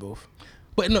a little bit of both.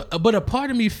 But no, but a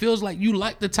part of me feels like you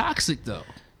like the toxic though.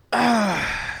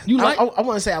 You like I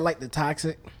want to say I like the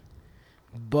toxic,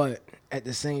 but at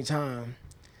the same time,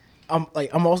 I'm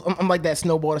like that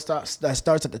snowball that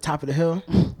starts at the top of the hill.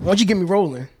 Once you get me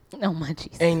rolling, Oh my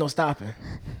Jesus! ain't no stopping.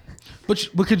 but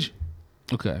could you,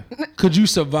 okay? Could you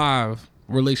survive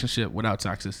relationship without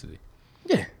toxicity?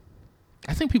 Yeah,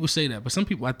 I think people say that, but some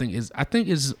people I think is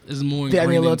more. yeah. I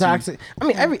mean, a ingrained little into- toxic. I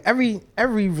mean,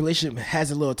 every relationship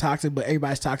has a little toxic, but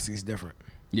everybody's toxic is different.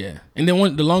 Yeah, and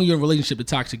then the longer you're in a relationship, the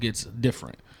toxic gets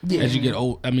different Yeah. as you get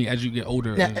old. I mean, as you get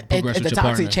older Now, and if progress the with your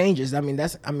toxic partner. changes,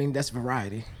 that's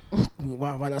variety.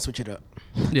 Why not switch it up?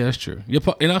 Yeah, that's true.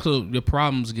 And also your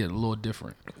problems get a little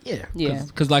different. Yeah, Yeah.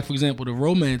 Because like for example, the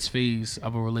romance phase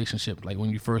of a relationship, like when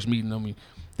you first meeting them,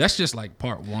 that's just like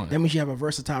part one. that means you have a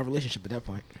versatile relationship at that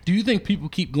point. Do you think people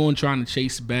keep going trying to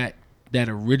chase back that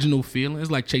original feeling?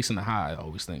 It's like chasing a high. I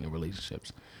always think in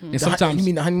relationships, and You sometimes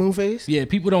mean the honeymoon phase? yeah,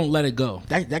 people don't let it go.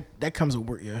 That comes with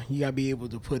work. Yeah, you gotta be able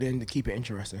to put in to keep it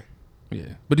interesting. Yeah,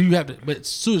 but do you have to? But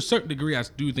to a certain degree, I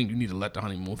do think you need to let the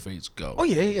honeymoon phase go. Oh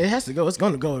yeah, it has to go. It's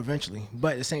gonna go eventually.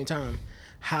 But at the same time,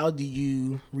 how do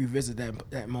you revisit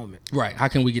that moment? Right? How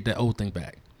can we get that old thing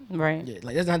back? Right. Yeah,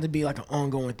 like it doesn't have to be like an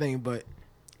ongoing thing, but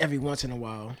every once in a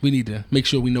while. We need to make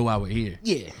sure we know why we're here.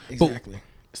 Yeah, exactly.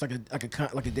 It's like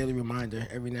a daily reminder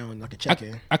every now and then, like a check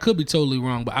in. I could be totally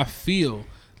wrong, but I feel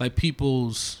like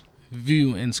people's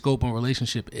view and scope on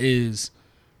relationship is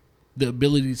the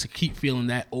ability to keep feeling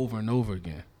that over and over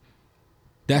again.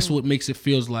 That's what makes it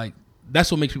feels like.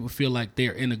 That's what makes people feel like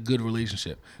they're in a good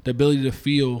relationship. The ability to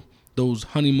feel those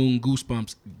honeymoon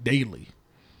goosebumps daily,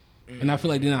 and I feel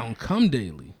like they don't come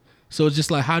daily. So it's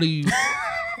just like, how do you,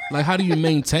 how do you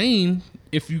maintain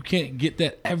if you can't get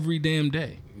that every damn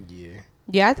day?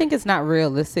 Yeah, I think it's not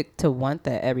realistic to want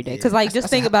that every day. Yeah. Because, like, That's- just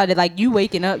think about it. Like, you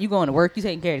waking up, you going to work, you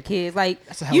taking care of the kids. Like,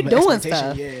 That's a hell you of an doing expectation,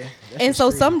 stuff. Yeah. That's And just so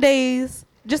crazy. some days,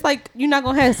 just like, you're not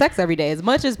going to have sex every day. As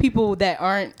much as people that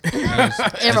aren't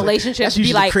in relationships that's be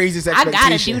usually like, the craziest I got to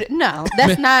expectation. do that. No,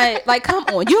 that's not, like, come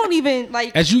on. You don't even,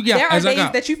 like, As you get- there are as I days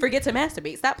got- that you forget to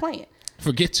masturbate. Stop playing.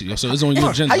 Forget to. So it's on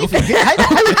your agenda. How you Don't forget.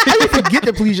 forget? How you forget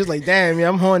to please? Just like, damn, yeah,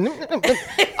 I'm horny.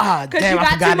 Ah, Because damn, you I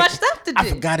got forgot too much it. stuff to do. I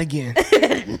forgot again.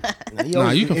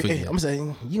 Nah, you can forget. I'm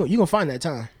saying you gonna find that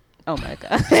time. Oh, my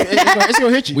God. It's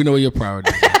gonna hit you. We know what your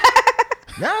priorities are.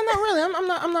 No, not really.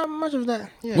 I'm not much of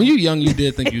that. Yeah. When you young, you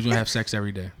did think you was gonna have sex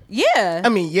every day. Yeah. I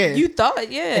mean, yeah. You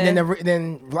thought, yeah. and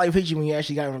then life hits you when you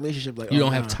actually got in a relationship. Like You oh,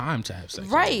 don't have nah. time to have sex.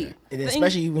 every Right. day. And then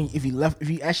especially if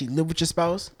you actually live with your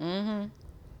spouse.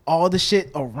 all the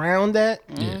shit around that.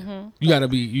 Yeah. You gotta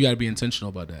be intentional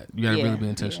about that. You gotta really be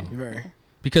intentional. Right.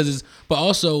 Because but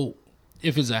also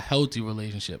if it's a healthy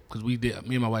relationship, because me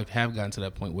and my wife have gotten to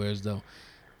that point where as though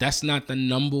that's not the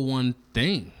number one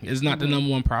thing. It's not the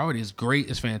number one priority. It's great.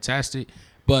 It's fantastic.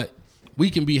 But we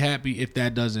can be happy if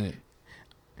that doesn't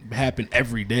happen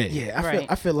every day. Yeah,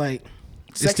 I feel like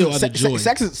It's still other joy.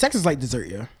 sex is like dessert,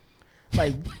 yeah.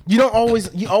 Like you don't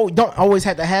always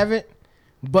have to have it,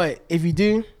 but if you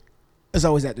do, it's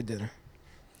always at the dinner.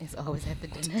 It's always at the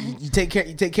dinner. You take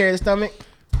care of the stomach,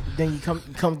 then you come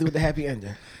through with the happy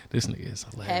ending. This nigga is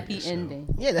hilarious. Happy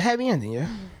ending. Yeah, the happy ending, yeah.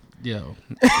 Yo.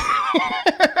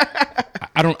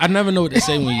 I never know what to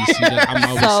say when you see that. I'm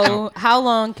always So how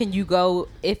long can you go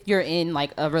if you're in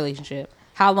like a relationship?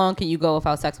 How long can you go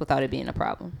without sex without it being a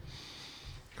problem?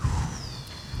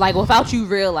 Like without you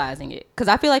realizing it, because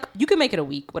I feel like you can make it a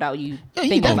week without you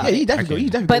thinking about it. You definitely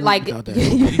But go like without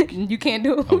that. you can't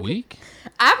do a week?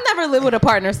 I've never lived with a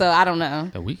partner, so I don't know.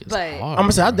 A week is But- hard. I'm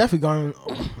gonna say I definitely gone.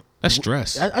 That's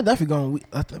stress. I definitely gone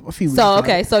a few weeks. So without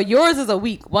okay, it. so yours is a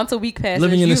week. Once a week passes,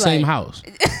 Living in you the same like- house.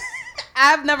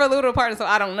 I've never lived with a partner, so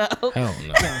I don't know. Hell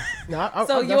no. No,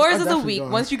 So I'm yours is a definitely week.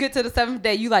 gone. Once you get to the 7th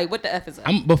day, you like, what the F is up?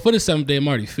 But for the 7th day, I'm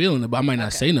already feeling it, but I might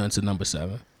not say nothing to number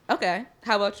 7. Okay.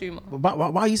 How about you, Mo?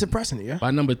 Why are you suppressing it? Yeah. By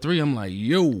number 3, I'm like,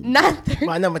 yo. Not 3.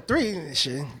 My number 3,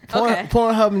 shit. Okay.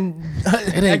 Pornhub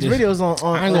and ain't just- videos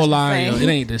on. I ain't gonna lie, yo. same.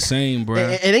 It ain't the same, bro.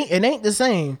 It ain't the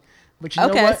same. But you know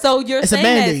Okay, what? so you're It's a saying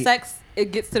that Band-Aid. sex,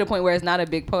 it gets to the point where it's not a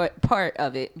big part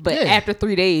of it, but Yeah. after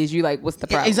 3 days, you like, what's the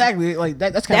problem? Exactly. Like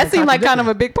that's kind That of seemed like kind of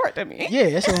a big part to me. yeah.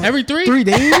 That's Every 3? 3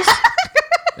 days.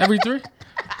 Every 3?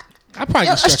 I probably Yeah, can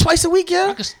that's stretch. twice a week, I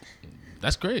yeah. could-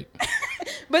 That's great.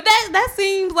 But that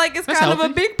seems like it's That's kind of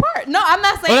healthy. a big part. No, I'm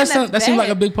not saying Oh, that seems like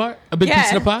a big part? A big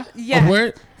piece of the pie? Yeah. A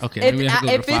word? Okay, maybe I have to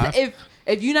go to 5.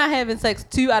 If you're not having sex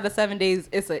 2 out of 7 days,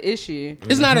 it's an issue.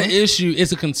 It's not an issue,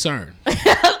 it's a concern.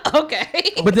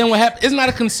 Okay. But then what happens? It's not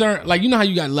a concern. Like, you know how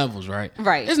you got levels, right?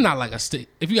 Right. It's not like a stick.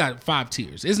 If you got 5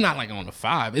 tiers, it's not like on a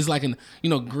 5. It's like in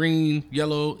green,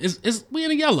 yellow. It's we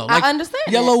in a yellow. Like, understand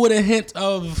yellow that. with a hint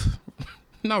of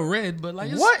not red, but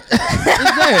like it's, What?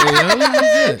 It's there, yo.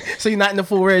 It's good. So you're not in the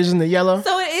full red, just in the yellow.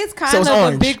 So it is kind So it's of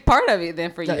orange. a big part of it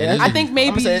then for you. Yeah, it I is. think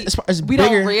maybe I'm saying it's we bigger.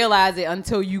 don't realize it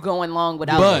until you going long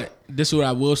without But it. this is what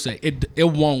I will say. It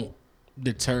won't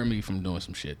deter me from doing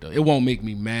some shit though. It won't make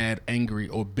me mad, angry,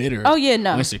 or bitter. Oh, yeah,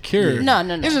 no. Or insecure. No.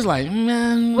 It's just like,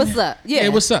 man, What's up? Yeah.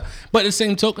 what's up? But at the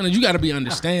same token, you got to be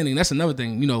understanding. That's another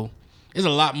thing. There's a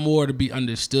lot more to be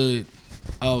understood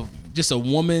of just a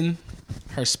woman,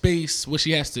 her space, what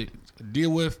she has to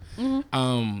deal with,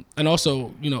 and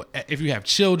also, if you have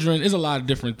children, there's a lot of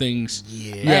different things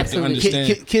you have to Absolutely.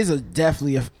 understand. Kids are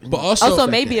definitely. But also, Also,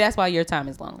 maybe that's why your time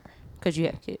is longer because you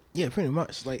have kids. Yeah, pretty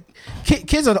much. Like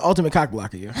kids are the ultimate cock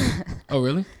blocker. Yeah. oh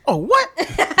really? Oh what?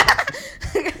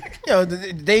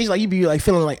 The days like you be like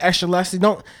feeling like extra lusty.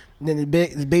 Don't. Then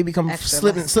the baby come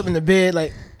Extra slip in the bed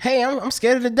like, hey, I'm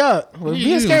scared of the duck. Well, Yeah.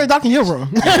 being scared of the duck in your room.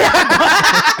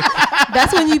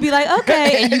 That's when you be like,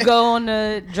 okay, and you go on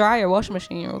the dryer washing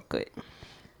machine real quick.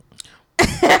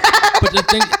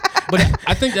 But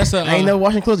I think that's a. I ain't never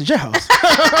washing clothes at your house.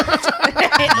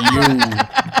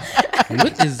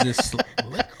 What is this?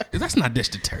 That's not dish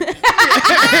detergent.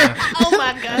 Oh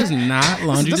my That's god. not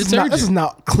laundry this detergent. is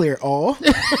not clear all.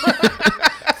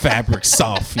 Fabric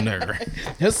softener.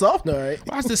 It's soft, all right.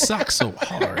 Why is this sock so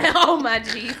hard? Oh my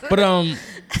Jesus. But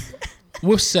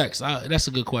with sex, that's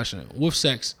a good question. With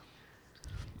sex,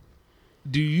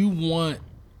 do you want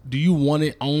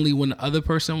it only when the other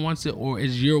person wants it, or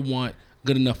is your want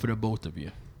good enough for the both of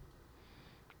you?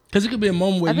 Because it could be a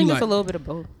moment where I think you it's like, a little bit of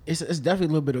both. It's definitely a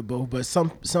little bit of both, but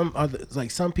some other like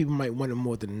some people might want it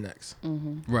more than the next.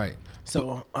 right.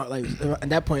 So like at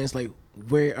that point, it's like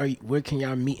where can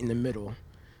y'all meet in the middle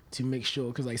to make sure?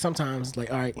 Because like sometimes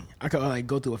like all right, I could like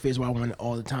go through a phase where I want it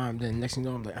all the time. Then next thing you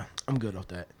know, I'm like I'm good off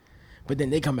that. But then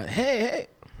they come back, hey.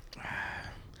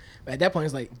 At that point,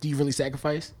 it's like, do you really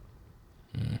sacrifice?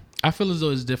 I feel as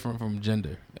though it's different from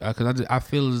gender, because I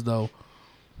feel as though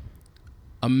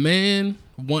a man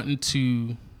wanting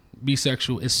to be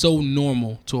sexual is so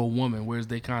normal to a woman, whereas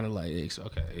they kind of like, it's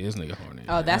okay, this nigga horny.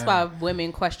 Oh, that's why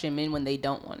women question men when they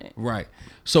don't want it. Right.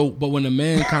 So, but when a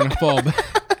man kind of fall back,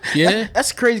 yeah,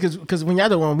 That's crazy because when y'all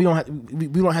the one, we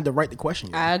don't have the right to question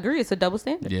you. I agree. It's a double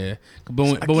standard. yeah.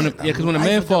 But when a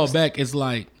man fall back, it's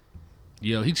like,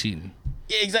 yo, he cheating.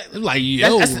 Yeah, exactly. It's like,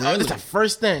 yo, That's really? the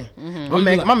first thing.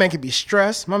 Like- My man could be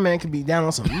stressed. My man could be down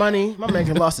on some money. My man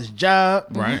could lost his job.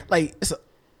 Right. Like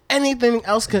anything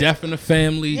else could. Death in the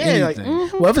family, Yeah. Like,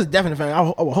 anything. well, if it's a definite family,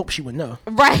 I would hope she would know.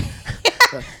 Right.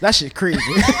 That shit crazy.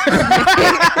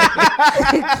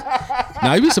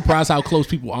 Now you'd be surprised how close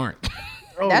people aren't.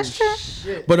 That's true.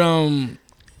 Shit. But and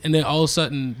then all of a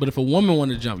sudden, but if a woman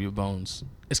want to jump your bones,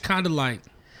 it's kind of like,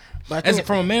 But I as think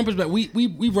from a man perspective,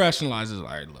 we rationalize it. All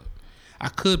right, look, I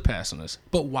could pass on this,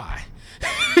 but why?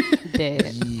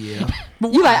 Dead. yeah.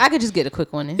 You like I could just get a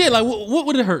quick one in. Yeah, like what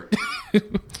would it hurt?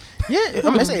 Yeah,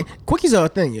 I say quickies are a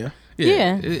thing, yeah.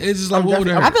 Yeah. It's just like I'm what would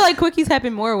it definitely- I hurt? feel like quickies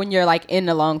happen more when you're like in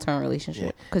a long term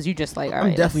relationship because you just like all I'm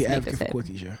right. definitely let's make advocate for this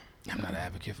happen. quickies, yeah. I'm not an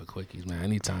advocate for quickies, man.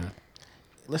 Anytime.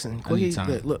 Listen, Anytime.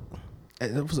 quickies. Look,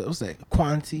 what's that?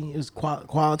 Quantity. It was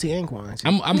quality and quantity.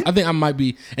 I think I might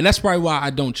be, and that's probably why I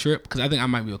don't trip, because I think I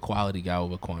might be a quality guy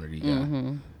over a quantity guy.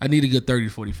 Mm-hmm. I need a good 30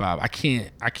 to 45. I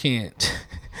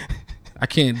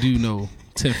can't do no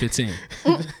 10, 15.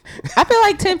 I feel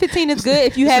like 10, 15 is good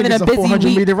if you having a Nigga's busy 400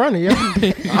 week. meter runner, yeah.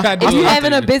 If you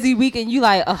having a busy week and you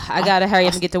like, oh, I gotta hurry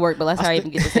up and get to work, but let's hurry up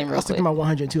and get this in I real was quick. thinking about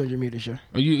 100, 200 meters, yeah.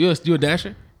 Are you a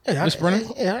dasher? Yeah, You a sprinter?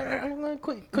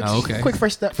 Quick, Oh, okay. quick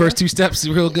first step. First two steps,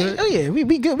 real good. Oh yeah, we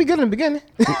good. We good in the beginning.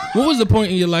 What was the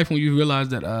point in your life when you realized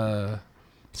that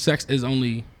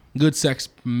good sex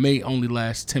may only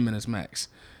last 10 minutes max?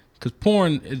 Because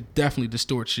porn, it definitely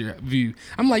distorts your view.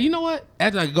 I'm like, you know what?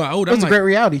 After I got older, It I'm was a like, great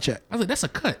reality check. I was like, that's a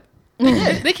cut.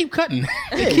 They keep cutting.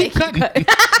 They keep cutting.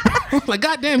 Like,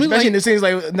 goddamn. Especially in Like, the scenes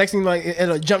like next thing, like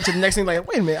it'll jump to the next thing. Like,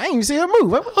 wait a minute, I ain't even see her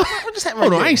move. What just happened?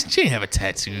 hold right on, there? she ain't have a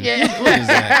tattoo. Yeah. What is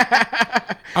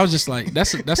that? I was just like,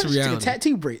 that's a She took a reality.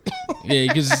 tattoo break. Yeah,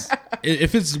 because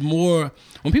if it's more,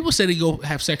 when people say they go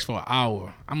have sex for an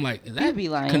hour, I'm like, is that be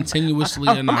lying. continuously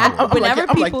an I'm hour? Whenever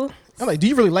I'm people- I'm like, do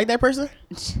you really like that person?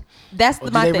 That's Or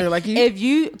do my they thing. really like you? If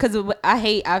you, because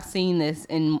I've seen this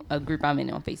in a group I'm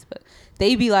in on Facebook.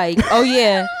 They be like, oh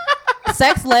yeah,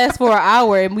 sex lasts for an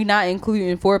hour and we not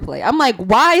including foreplay. I'm like,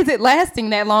 why is it lasting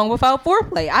that long without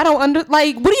foreplay? I don't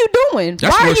like, what are you doing?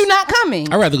 That's why are worse. you not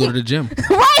coming? I'd rather go to the gym.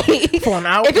 Right. For an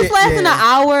hour? If it's lasting Yeah. an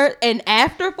hour and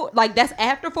after, that's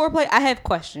after foreplay, I have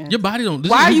questions. Your body don't.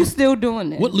 Why are you still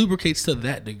doing this? What lubricates to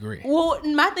that degree? Well,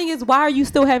 my thing is, why are you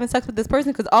still having sex with this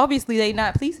person? Because obviously they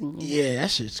not pleasing you. Yeah,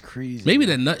 that shit's crazy. Maybe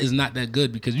that nut is not that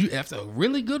good because you after a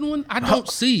really good one, I don't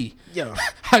see Yo,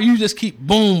 how you just keep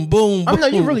boom, boom, I boom.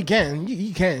 mean, no, you really can.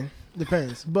 You can.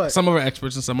 Depends, but Some of our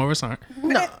experts and some of us aren't.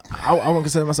 no, I won't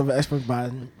consider myself an expert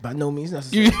by no means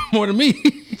necessary. You more than me.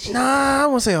 Nah, I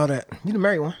won't say all that. You the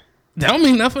married one, That don't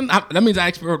mean nothing. That means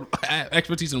I have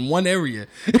expertise in one area.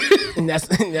 and that's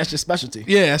your specialty.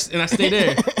 Yes, and I stay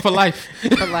there for life.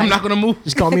 I'm not gonna move.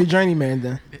 Just call me a journeyman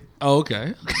then. Oh,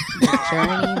 okay.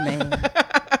 Journeyman.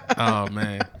 Oh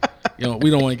man. Yo,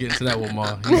 we don't want to get into that one,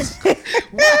 Ma. He's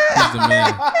the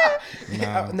man.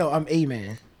 Nah. No, I'm a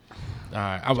man. All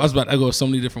right, I was about to go so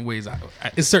many different ways.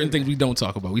 It's certain things we don't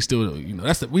talk about. We still,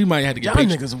 we might have to get Y'all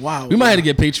niggas wild. We might have to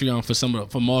get Patreon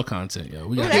for more content, yo.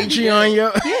 We got Patreon,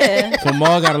 yo. Yeah. for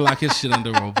Maul got to lock his shit under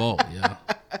a vault, yo.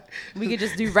 We could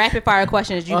just do rapid fire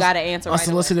questions. You gotta answer right away.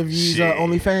 Unsolicited views,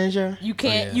 OnlyFans, yeah. You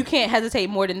can't. yeah. You can't hesitate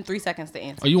more than 3 seconds to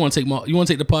answer. Oh, you want to take Maul? You want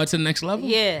to take the pod to the next level?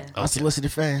 Yeah. Unsolicited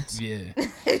fans. Yeah.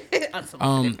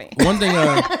 Unsolicited fans. One thing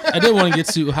I did want to get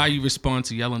to how you respond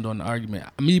to yelling during the argument.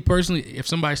 Me personally, if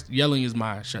somebody's yelling, is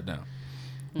my shutdown.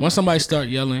 Once somebody start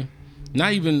yelling,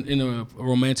 not even in a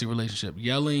romantic relationship,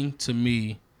 yelling to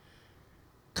me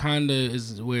kind of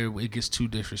is where it gets too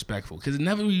disrespectful because it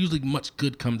never usually much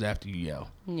good comes after you yell.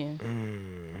 Yeah.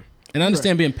 And I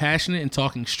understand being passionate and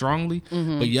talking strongly,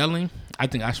 but yelling, I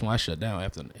think that's when I shut down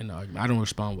after in the argument. I don't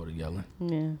respond well to yelling.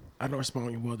 Yeah. I don't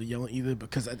respond well to yelling either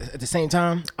because at the same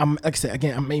time, I'm like I said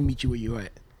again, I may meet you where you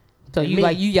at. So And you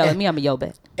me- you yell at and- me, I'm a yell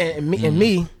back. And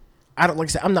me, I don't like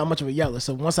I said, I'm not much of a yeller.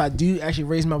 So once I do actually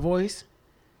raise my voice,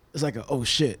 it's like oh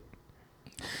shit.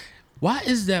 Why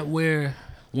is that where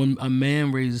when a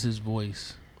man raises his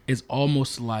voice, it's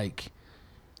almost like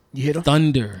You hit him?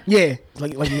 thunder? Yeah.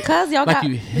 Like Cause y'all Like got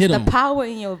you hit the 'em. power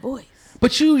in your voice.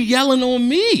 But you yelling on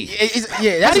me.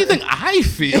 yeah, that's How do you think I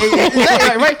feel?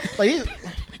 exactly right? Like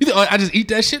You think, oh, I just eat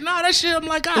that shit? Nah, that shit, I'm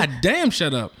like, God damn,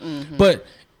 shut up. But,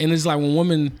 and it's like when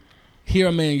women hear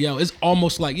a man yell, it's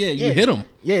almost like, you hit him.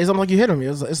 Yeah, it's almost like you hit him.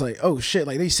 It's like oh shit.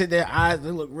 Like they sit there, eyes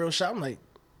they look real sharp. I'm like,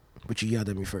 but you yelled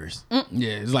at me first. Yeah,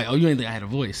 it's like, oh, you ain't think I had a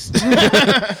voice.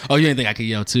 Oh, you ain't think I could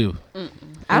yell too.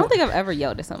 I don't think I've ever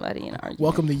yelled at somebody in an argument.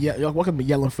 Welcome to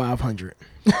Yelling 500.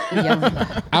 Yelling.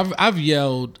 I've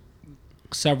yelled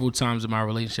several times in my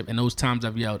relationship, and those times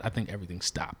I've yelled, I think everything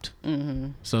stopped.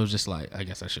 So it's just like, I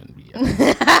guess I shouldn't be yelling.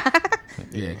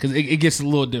 Yeah, because it gets a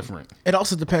little different. It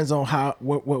also depends on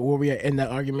where we are in that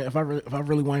argument. If I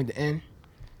really wanted to end,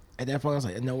 at that point I was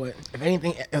like, you know what?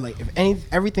 If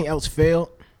everything else failed,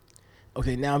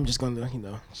 okay, now I'm just gonna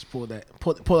just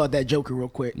pull out that Joker real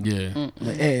quick. Yeah.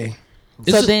 Like, hey,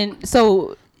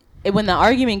 So when the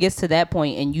argument gets to that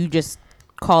point and you just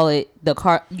call it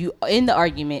you in the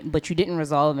argument, but you didn't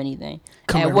resolve anything.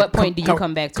 At what point do you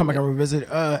come back to come back it? and revisit?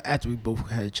 After we both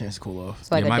had a chance to cool off.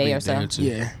 It's like It a might day be or a day so. or two.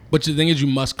 Yeah. But the thing is, you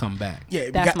must come back. Yeah,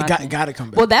 That's my thing. gotta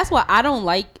come back. Well, that's why I don't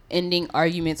like ending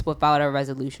arguments without a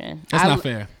resolution. That's not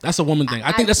fair. That's a woman thing.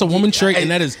 I think that's a woman trait,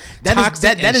 and that is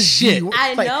toxic that is shit. you.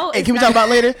 I know, Hey, it's can we not- talk about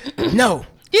later? No.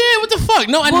 Yeah, what the fuck?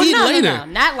 No, I need later. No,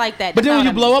 not like that. But That's then when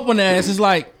not you what I blow mean. up on that ass, it's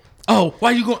like, oh,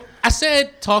 why you going? I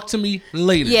said talk to me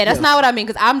later. Yeah, that's not what I mean,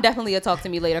 because I'm definitely a talk to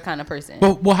me later kind of person.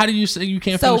 But well, how do you say you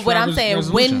can't? So finish what I'm Robert's saying,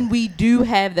 resolution? when we do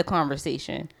have the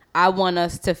conversation, I want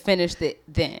us to finish it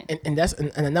then. And that's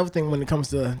and another thing when it comes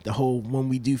to the whole when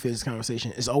we do finish this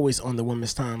conversation, it's always on the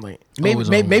woman's time. Like Always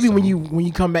on maybe woman's when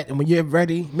you come back and when you're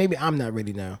ready, maybe I'm not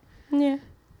ready now. Yeah.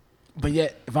 But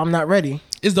yet if I'm not ready,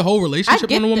 is the whole relationship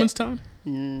get on a the- woman's time?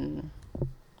 you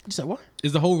said what?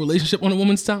 Is the whole relationship on a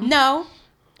woman's time? No,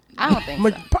 I don't think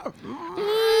But so.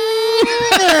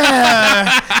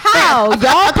 How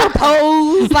y'all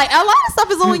propose? Like a lot of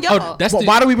stuff is on y'all. Oh, that's Well, the,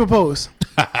 why do we propose?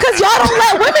 Because y'all don't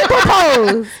let women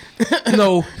propose.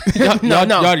 no,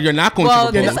 No. y'all, you're not going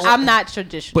Well, to propose. I'm not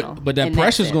traditional. But that in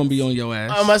pressure's sense. going to be on your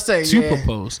ass. I must say, to yeah.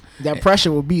 propose. That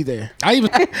pressure will be there. I even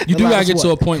you do No gotta matter get to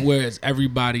a what. point where it's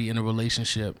everybody in a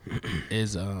relationship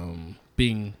is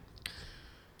being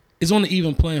is on the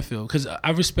even playing field, because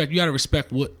you gotta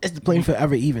respect what It's the playing field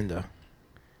ever even though.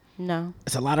 No,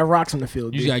 It's a lot of rocks on the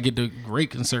field. you dude. gotta get the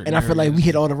great in certain And I feel like areas. we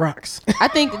hit all the rocks. I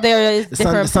think there is The sun-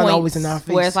 different the sun points always in our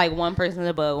face. where it's like one person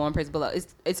above, one person below.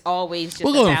 It's always just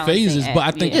We'll a go in balancing phases, but I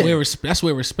act. think Yeah. that's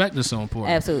where respect is so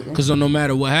important. Absolutely. Because no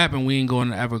matter what happened, we ain't going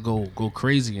to ever go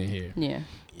crazy in here. Yeah.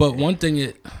 But one thing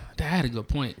that had a good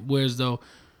point, whereas though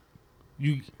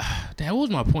that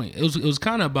was my point. It was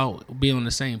kind of about being on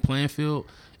the same playing field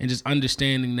and just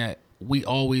understanding that we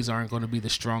always aren't going to be the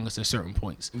strongest at certain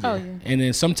points. Oh yeah. And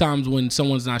then sometimes when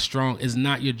someone's not strong, it's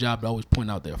not your job to always point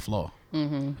out their flaw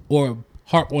or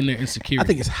harp on their insecurity. I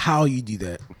think it's how you do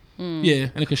that. Yeah,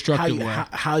 in a How constructive you, way.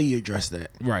 how you address that.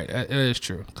 Right, that is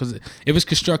true. Because if it's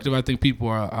constructive, I think people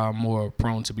are more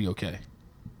prone to be okay.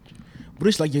 But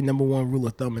it's like your number one rule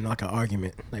of thumb in like an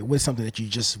argument. Like what's something that you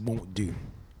just won't do?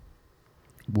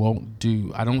 Won't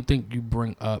do. I don't think you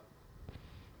bring up.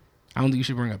 I don't think you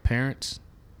should bring up parents.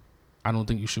 I don't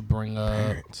think you should bring up.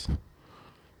 Parents.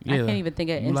 Yeah, I can't even think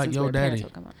of you like instance your where parents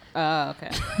daddy. will come out. Oh,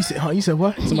 okay. You said, huh? You said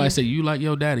what? Somebody say you like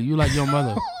your daddy. You like your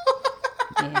mother.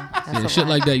 Yeah, that's Yeah, a shit lot.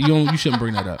 like that. You shouldn't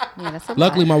bring that up. Yeah, that's a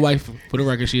Luckily, lot. my wife, for the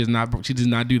record, she does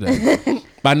not do that.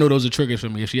 But I know those are triggers for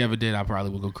me. If she ever did, I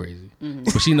probably would go crazy.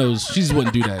 But she knows she just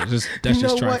wouldn't do that. That's You know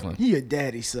just what? trifling. You your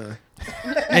daddy, son.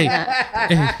 Hey,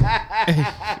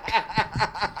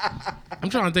 I'm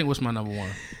trying to think what's my number one.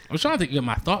 I was trying to get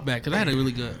my thought back because I had a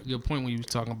really good point when you was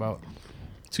talking about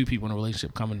two people in a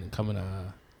relationship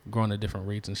growing at different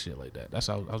rates and shit like that. That's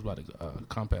how I was about to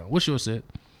compound. What's yours, Sid?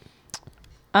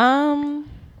 I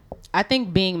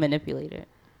think being manipulated.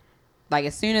 Like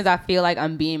as soon as I feel like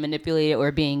I'm being manipulated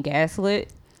or being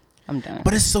gaslit, I'm done.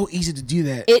 But it's so easy to do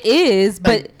that. It is,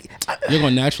 but You're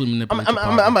gonna naturally manipulate. I'm your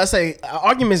partner. about to say,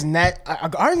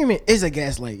 argument is a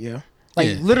gaslight, yeah. Like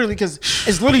Yeah. literally, because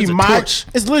it's literally It's a my torch.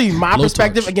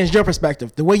 perspective Blowtorch. against your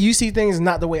perspective. The way you see things is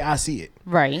not the way I see it.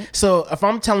 right. So if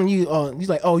I'm telling you, you're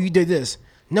like, oh, you did this.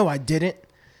 No, I didn't.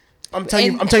 I'm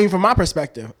telling you from my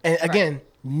perspective. And again,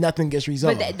 nothing gets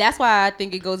resolved. But that's why I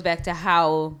think it goes back to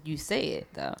how you say it,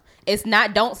 though. It's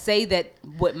not. Don't say that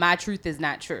what my truth is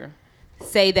not true.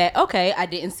 Say that okay, I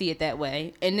didn't see it that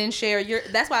way, and then share your.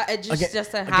 That's why it's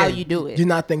just how you do it. You're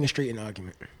not thinking straight in an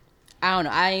argument. I don't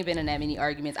know. I ain't been in that many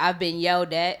arguments. I've been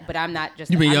yelled at, but I'm not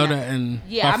just. You've been I'm yelled not- at and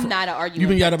Yeah, I'm not an argument. You've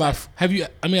been yelled type. about. Have you?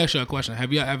 Let me ask you a question.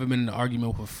 Have you ever been in an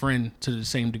argument with a friend to the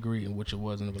same degree in which it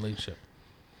was in a relationship?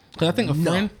 Because I think a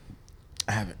No. friend,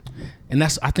 I haven't. and I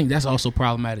think that's also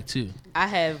problematic too. I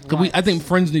have. Because I once. think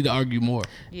friends need to argue more.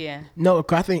 Yeah. No,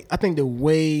 'cause I think the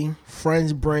way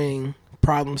friends bring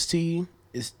problems to you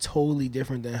is totally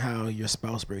different than how your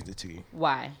spouse brings it to you.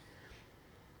 Why?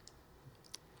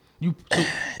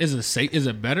 Is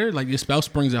it better? Like your spouse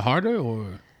brings it harder, or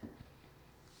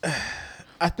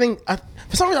I think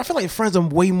for some reason I feel like friends are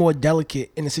way more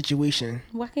delicate in a situation.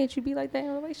 Why can't you be like that in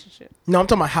a relationship? No, I'm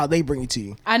talking about how they bring it to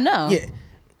you. I know. Yeah,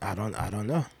 I don't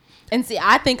know. And see,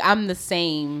 I think I'm the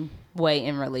same way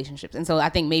in relationships, and so I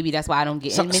think maybe that's why I don't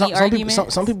get in many Some arguments. people,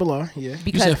 some people are. Yeah, said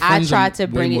because I friends try are to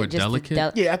way bring more it just delicate?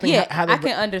 to Yeah, I think how they I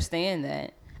can understand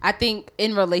that. I think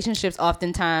in relationships,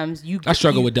 oftentimes I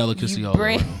struggle with delicacy all the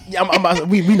way. Yeah,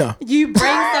 we know. You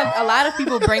bring a lot of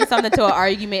people bring something to an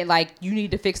argument like you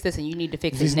need to fix this and you need to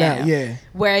fix it now. Yeah.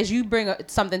 Whereas you bring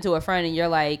something to a friend and you're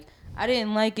like, I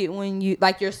didn't like it when you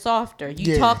like you're softer.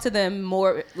 You talk to them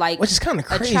more like which is kind of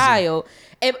crazy. A child.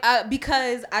 And,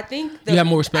 because I think you have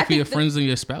more respect for your friends than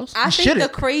your spouse. I think the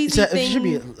crazy it thing should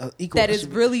be equal. that is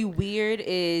really weird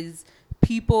is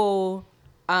people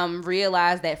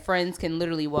realize that friends can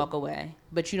literally walk away,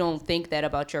 but you don't think that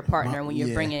about your partner when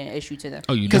you're bringing an issue to them.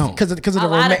 Oh, you don't? Because of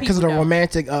the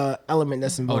romantic element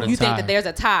that's involved. You think that there's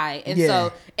a tie,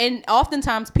 and and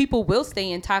oftentimes people will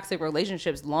stay in toxic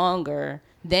relationships longer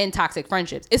than toxic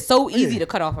friendships. It's so easy to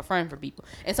cut off a friend for people,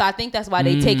 and so I think that's why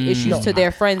they take issues to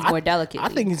their friends more delicately. I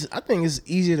think it's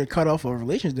easier to cut off a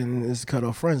relationship than it is to cut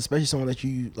off friends, especially someone that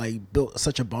you like built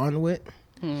such a bond with.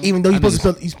 Even though you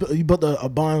built a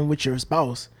bond with your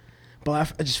spouse,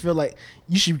 but I just feel like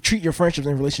you should treat your friendships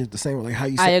and relationships the same way. Like how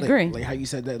you said, I agree. Like how you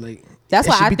said that. Like that's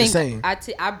why I think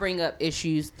I bring up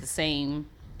issues the same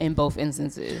in both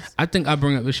instances. I think I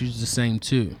bring up issues the same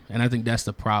too, and I think that's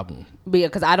the problem. But yeah,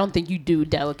 because I don't think you do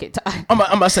delicate time. I'm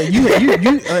about to say you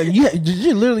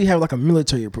literally have like a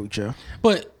military approach, yeah.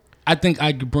 But I think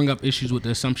I could bring up issues with the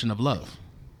assumption of love.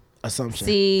 Assumption.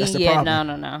 See, that's the yeah,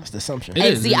 problem. no. That's the assumption. It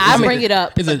is. See, I bring it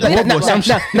up. It's a horrible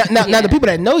assumption. Now, the people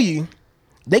that know you,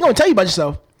 they gonna tell you about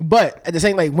yourself. But at the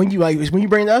same, like when you bring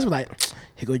it to us, we're like,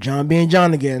 here go John being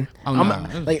John again. Oh, I'm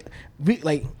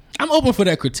I'm open for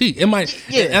that critique. It might.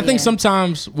 Yeah. I think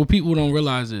sometimes what people don't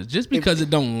realize is just because it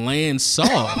don't land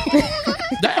soft,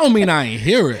 that don't mean I ain't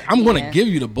hear it. I'm gonna give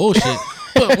you the bullshit.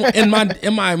 But in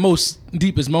my most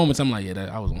deepest moments, I'm like,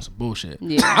 I was on some bullshit.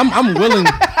 Yeah. I'm willing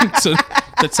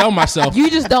to tell myself.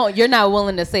 You're not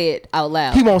willing to say it out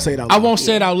loud. He won't say it out loud. I won't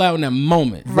say it out loud in that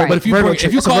moment. Right. But if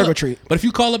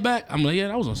you call it back, I'm like,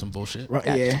 I was on some bullshit. Right,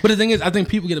 yeah. But the thing is, I think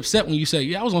people get upset when you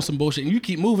say, I was on some bullshit, and you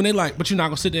keep moving. They like, but you're not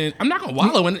gonna sit there. I'm not gonna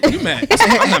wallow in it. You mad?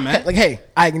 I'm not mad. Like, hey,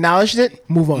 I acknowledged it.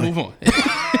 Move on.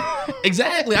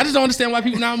 Exactly. I just don't understand why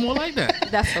people now are more like that.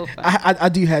 That's so funny. I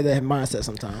do have that mindset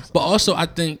sometimes. But also, I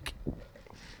think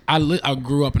I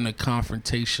grew up in a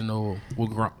confrontational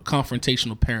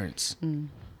parents.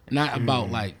 Not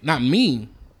about not mean,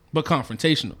 but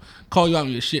confrontational. Call you out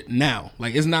on your shit now.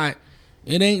 Like it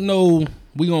ain't no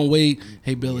we gonna wait.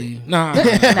 Hey Billy, nah. Not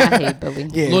hey Billy.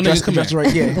 Yeah, little niggas come dress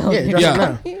right.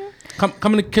 Yeah.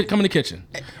 Come in the kitchen.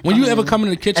 When you ever come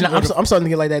in the kitchen, and I'm starting to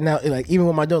get like that now. Like even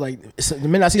with my door, like the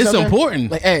minute I see something, it's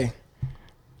important. Like, hey,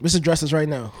 let's address this right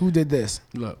now. Who did this?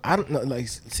 Look, I don't know. Like,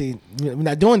 see, we're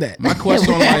not doing that. My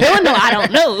question, I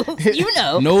don't know. You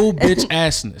know, no bitch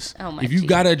assness. If you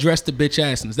gotta address the bitch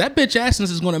assness, that bitch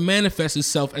assness is gonna manifest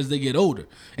itself as they get older,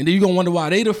 and then you're gonna wonder why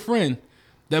they the friend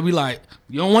that we like.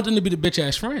 You don't want them to be the bitch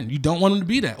ass friend. You don't want them to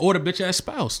be that, or the bitch ass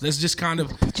spouse. That's just kind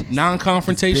of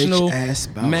non-confrontational,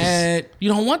 mad. You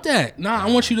don't want that. Nah,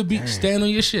 I want you to stand on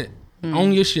your shit,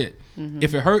 own your shit.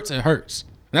 If it hurts, it hurts.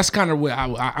 That's kind of where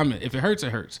I'm at. If it hurts,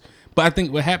 it hurts. But I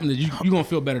think what happens is you're gonna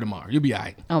feel better tomorrow. You'll be all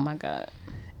right. Oh my God.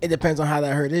 It depends on how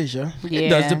that hurt is, yeah. It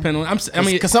does depend on.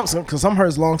 Because some hurt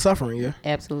is long suffering, yeah.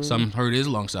 Absolutely. Some hurt is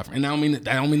long suffering, and I don't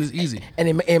mean it's easy.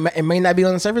 And it may not be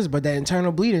on the surface, but that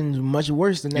internal bleeding is much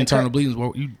worse than that. Internal bleeding is where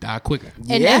you die quicker.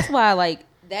 And that's why,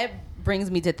 that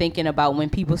brings me to thinking about when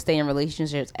people stay in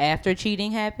relationships after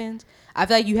cheating happens. I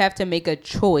feel like you have to make a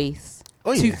choice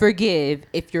to forgive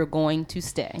if you're going to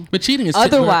stay. But cheating is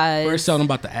otherwise we're seldom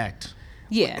about the act.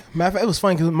 Yeah. Matter of fact, it was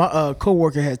funny because my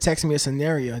coworker had texted me a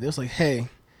scenario. They was like, hey.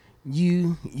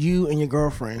 You and your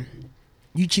girlfriend,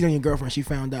 you cheat on your girlfriend. She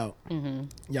found out.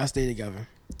 Y'all stay together.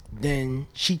 Then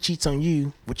she cheats on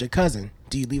you with your cousin.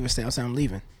 Do you leave or stay? I said I'm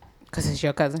leaving. Because it's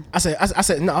your cousin. I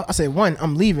said no. I said 1,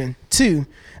 I'm leaving. 2,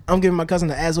 I'm giving my cousin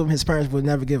the ass whooping his parents would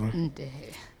never give him.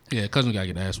 Yeah, cousin gotta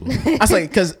get the ass whooped. I was like,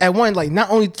 because at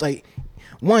not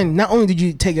only did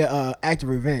you take an act of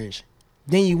revenge,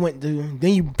 then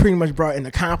you pretty much brought an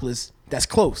accomplice. That's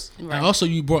close. Right. And also,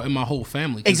 you brought in my whole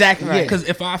family. Exactly. Right. Because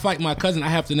if I fight my cousin, I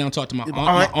have to now talk to my aunt,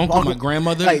 my uncle, my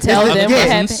grandmother, tell them what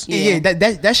cousins.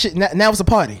 happened. That shit. Now it's a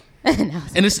party.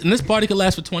 and this party could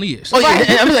last for 20 years. Oh yeah,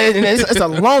 it's a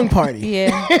long party.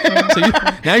 Yeah. So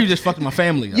now you just fucked my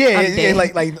family up. Yeah,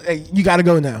 like you gotta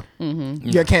go now.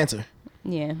 You got cancer.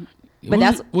 Yeah.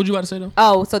 But what you about to say though?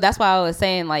 Oh, so that's why I was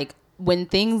saying when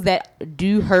things that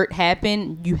do hurt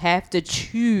happen, you have to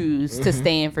choose to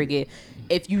stay and forgive.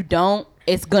 If you don't,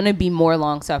 it's going to be more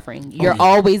long suffering. You're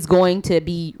always going to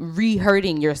be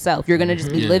re-hurting yourself. You're going to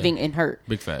just be living in hurt.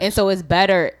 Big facts. And so it's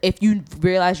better, if you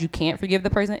realize you can't forgive the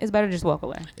person, it's better just walk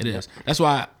away. It is. That's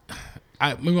why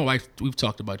me and my wife, we've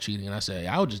talked about cheating, and I say,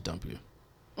 I would just dump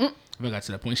you. If I got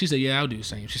to that point, she said, "Yeah, I'll do the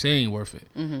same." She said, "It ain't worth it."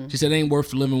 She said, "It ain't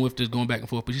worth living with this, going back and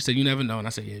forth." But she said, "You never know." And I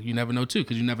said, "Yeah, you never know too,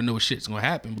 because you never know what shit's gonna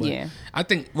happen." But Yeah. I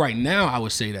think right now I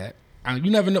would say that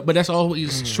you never know, but that's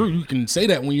always true. You can say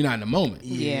that when you're not in the moment.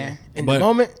 Yeah. In But- the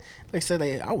moment, like I said,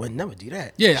 like, I would never do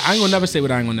that. Yeah, I ain't gonna never say what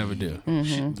I ain't gonna never do.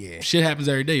 Yeah. Shit happens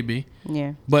every day, B.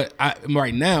 Yeah. But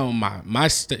right now, my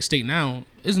state now,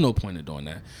 there's no point in doing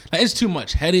that. Like, it's too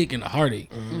much headache and a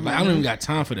heartache. Like, I don't even got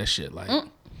time for that shit. Like,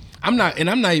 I'm not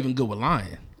even good with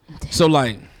lying. So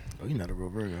like, Oh, you're not a real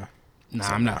Virgo. nah,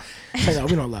 I'm not. Hey, no,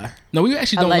 we don't lie. No, we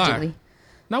actually don't lie. Allegedly.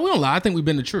 No, we don't lie. I think we've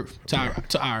been the truth to our.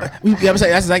 Yeah, I'm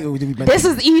saying that's exactly what we've been. This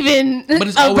is even But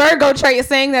it's a always- Virgo trait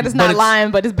saying that it's But not it's-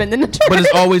 lying, but it's been in the truth. But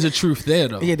it's always a truth there,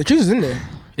 though. Yeah, the truth is in there.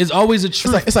 It's always a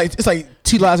truth. It's like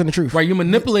two lies and the truth. Right, you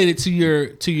manipulate it to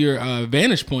your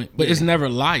vantage point, but it's never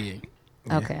lying.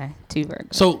 Okay, 2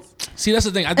 Virgos. So, see, that's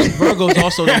the thing. I think Virgo's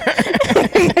also.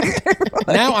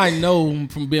 Now I know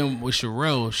from being with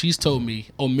Sherelle, she's told me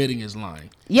omitting is lying.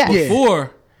 Yes. Yeah.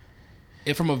 Before,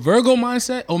 if from a Virgo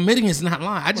mindset, omitting is not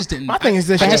lying. I just didn't. My thing is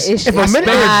this: That just, is if omitting,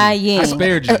 lying. I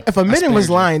spared you. if omitting I was spared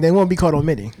you. lying, they won't be called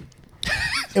omitting.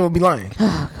 It would be lying.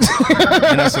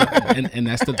 and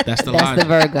that's the That's lie. the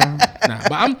Virgo. Nah,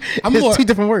 but I'm It's more. two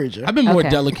different words. Yo. I've been more Okay.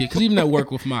 delicate because even at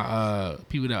work with my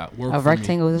people that work A for me,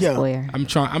 rectangle is a Yeah. square. I'm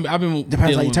trying. I've been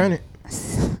Depends how you dealing- turn it.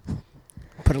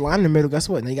 Put a line in the middle. Guess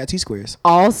what? Now you got 2 squares.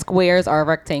 All squares are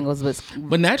rectangles, but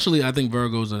But naturally, I think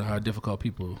Virgos are difficult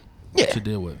people to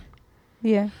deal with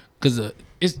yeah. because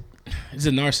it's a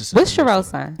narcissist. What's Sherelle's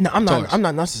sign? No, I'm not. Taurus. I'm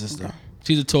not narcissist though.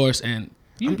 She's a Taurus, and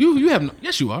you have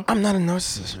yes, you are. I'm not a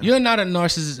narcissist. Yo. You're not a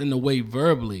narcissist in the way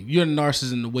verbally. You're a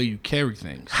narcissist in the way you carry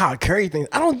things. How I carry things.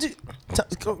 I don't do.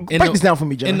 In Break the- this down for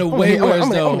me, John. in the I wanna way hear- where I as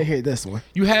want though- to hear this one.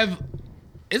 You have.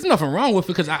 There's nothing wrong with it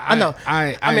because I know.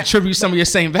 I I mean- attribute some of your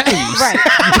same values. Right.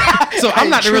 So I'm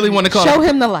not the really one to call. Show it,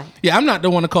 him the light. Yeah, I'm not the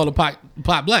one to call the pot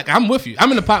black. I'm with you. I'm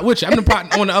in the pot with you. I'm in the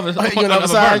pot on the other. You on the other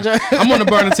side, burner. John? I'm on the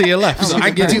burner to your left. So I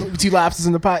get it. Two lobsters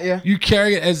in the pot. Yeah. You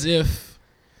carry it as if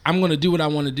I'm gonna do what I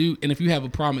want to do, and if you have a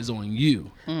problem, it's on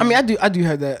you. I mean, I do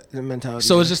have that mentality.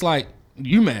 So it's just like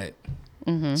you mad.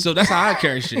 So that's how I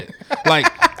carry shit.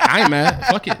 Like I ain't mad.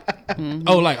 Fuck it.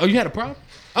 Oh, you had a problem?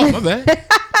 Oh, my bad.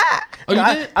 Oh,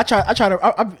 you did? I try to.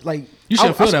 I like. You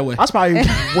shouldn't I feel that way. I was probably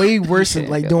way worse than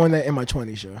shouldn't like feel doing that in my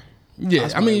 20s, yo. Yeah,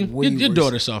 That's I mean, way your worse.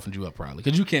 daughter softened you up probably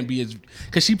because you can't be as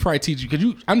because she probably teach you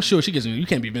because I'm sure she gets you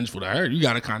can't be vengeful to her. You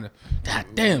gotta kind of, God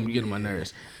damn, you get on my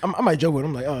nerves. I might joke with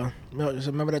him like, oh,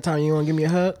 remember that time you want to give me a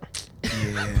hug?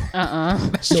 Yeah.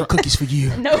 That's No cookies for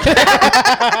you. No,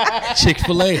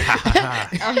 Chick-fil-A.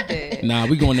 I'm dead. Nah,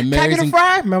 we going to Can I Mary's get a and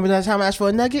fry? Remember that time I asked for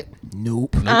a nugget?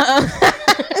 Nope.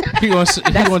 he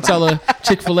gonna tell her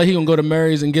Chick-fil-A. He gonna go to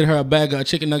Mary's and get her a bag of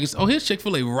chicken nuggets. Oh, here's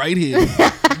Chick-fil-A right here.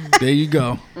 There you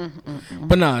go.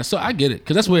 But nah, so I get it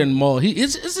because that's where in the mall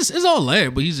it's all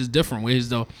there, but he's just different ways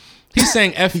though. He's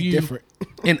saying F you different.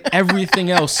 and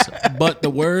everything else but the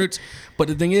words. But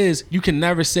the thing is, you can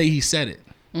never say he said it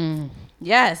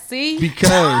Yeah, see?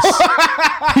 because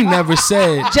he never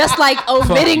said. Just like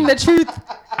omitting the truth.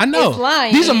 I know. It's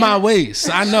lying. These are my ways.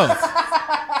 I know.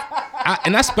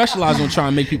 And I specialize on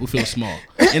trying to make people feel small.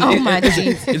 And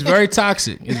it's very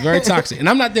toxic. It's very toxic. And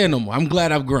I'm not there no more. I'm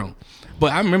glad I've grown.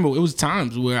 But I remember it was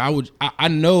times where I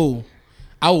know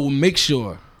I will make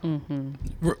sure.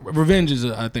 Revenge is,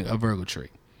 I think, a Virgo trait.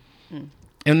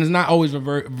 And it's not always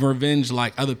revenge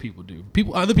like other people do.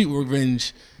 Other people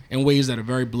revenge in ways that are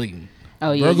very blatant.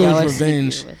 Oh, yeah. Virgo's y'all are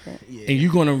revenge. sneaky with it. And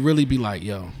you're going to really be like,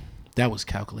 yo, that was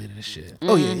calculated as shit.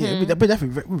 Oh yeah. But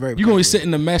definitely very. You're going to sit in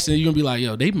the mess and you're going to be like,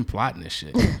 yo, they've been plotting this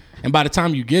shit. And by the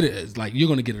time you get it, it's like you're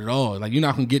going to get it all. Like you're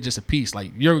not going to get just a piece.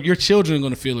 Like your children are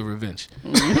going to feel the revenge.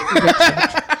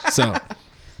 So,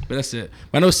 but that's it.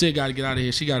 But I know Sid got to get out of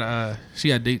here. She got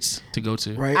dates to go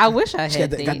to. Right. I wish I She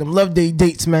had got dates. them love day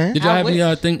dates, man. Did y'all I have any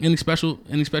wish. any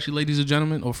special ladies or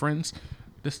gentlemen or friends?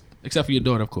 Just except for your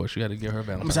daughter, of course. You had to give her I'm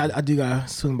Valentine's. sorry, I do gotta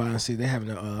swing by and see they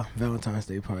having a Valentine's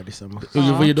Day party somewhere. Was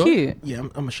it for your daughter? Cute. Yeah, I'm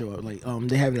gonna show up. Like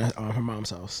they having it at her mom's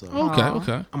house. So Okay, Aw.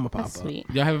 okay. I'm gonna pop That's up. sweet.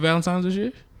 Y'all have a Valentine's this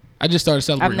year? I just started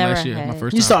celebrating never last year. My had.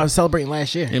 first You time. started celebrating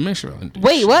last year. Yeah, make sure.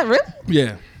 Wait, what? Really?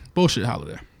 Yeah, bullshit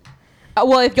holiday.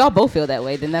 Well, if y'all both feel that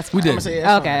way, then that's fine. We did. I'ma say, yeah,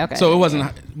 that's Okay, fine. okay. So it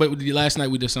wasn't. But last night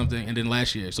we did something, and then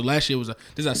last year. So last year was this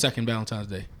is our second Valentine's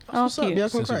Day. Oh, What's up? cute. Yeah,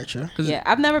 congrats, yeah. 'Cause Yeah,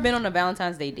 I've never been on a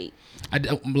Valentine's Day date.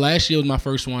 last year was my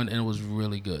first one, and it was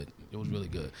really good. It was really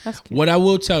good. That's cute. What I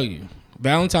will tell you,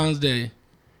 Valentine's Day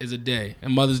is a day,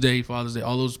 and Mother's Day, Father's Day,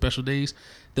 all those special days.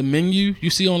 The menu you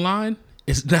see online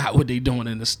is not what they doing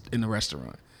in the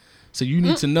restaurant. So you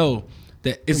need to know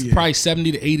that it's probably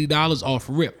 $70 to $80 off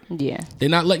rip. Yeah. They're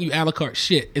not letting you a la carte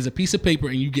shit. It's a piece of paper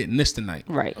and you getting this tonight.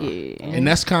 Right. Yeah. And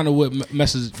that's kind of what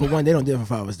messes. For one, they don't do it for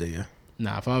Father's Day, yeah.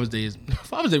 Nah, Father's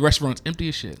Day restaurants empty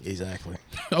as shit. Exactly.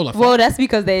 Well, that's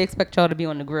because they expect y'all to be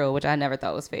on the grill, which I never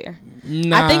thought was fair.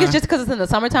 Nah, I think it's just because it's in the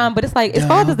summertime, but it's like it's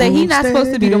Father's Day. He's not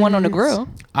supposed to be the one on the grill.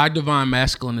 our divine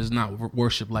masculine is not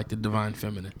worshipped like the divine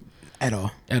feminine At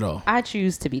all. at all. I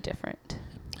choose to be different.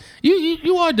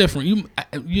 You are different.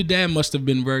 Your dad must have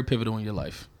been very pivotal in your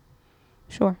life,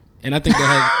 Sure. and I think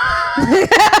that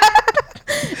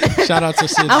has. Shout out to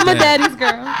Sid's I'm a dad. daddy's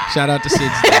girl. Shout out to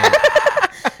Sid's dad.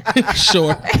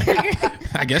 Sure.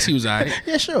 I guess he was alright.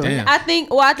 Yeah, sure. Damn. I think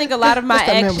a lot of my That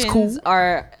man was actions cool.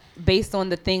 are based on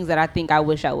the things that I think I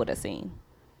wish I would have seen.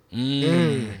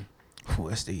 Ooh,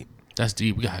 that's deep. That's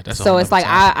deep. God, that's a So whole it's nother like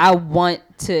topic. I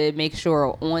want to make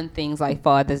sure on things like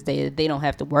Father's Day that they don't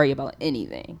have to worry about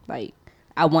anything. Like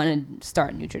I want to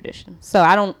start a new tradition. So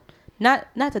I don't not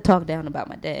to talk down about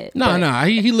my dad. No,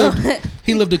 he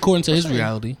lived according to his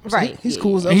reality. Right. He's yeah.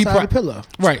 cool as And he outside the pillow.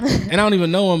 Right. And I don't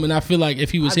even know him, and I feel like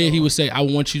if he was here, he would say, I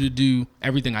want you to do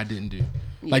everything I didn't do.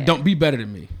 Like, Yeah. don't be better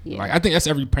than me. Yeah. Like, I think that's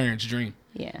every parent's dream.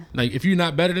 Yeah. Like, if you're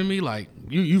not better than me, like,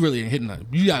 you really ain't hitting nothing.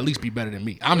 You gotta at least be better than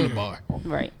me. I'm the bar.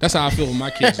 Right. That's how I feel with my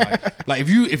kids. Like if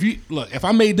you look, if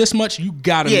I made this much, you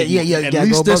gotta make me you at gotta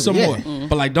least go this some above it, more.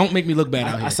 But like, don't make me look bad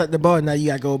out I here. set the bar, now you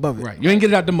gotta go above it. Right. You ain't get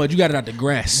it out the mud. You got it out the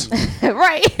grass.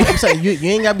 Right. I'm saying you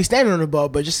ain't gotta be standing on the bar,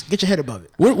 but just get your head above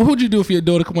it. What would you do if your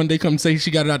daughter one day come and say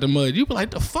she got it out the mud? You be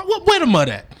like, the fuck? Where the mud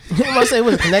at? You know what I'm saying?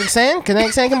 What is it, Kinetic Sand?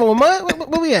 Kinetic Sand come up with mud?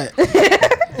 Where we at?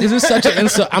 Is this such an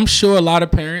insult? I'm sure a lot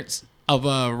of parents of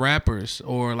rappers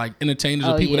or like entertainers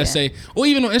or Oh, people yeah. that say, or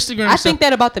even on Instagram, I and think stuff,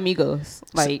 that about the Migos.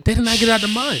 Like they did not get out the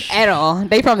mud. at all.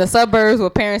 They from the suburbs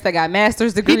with parents that got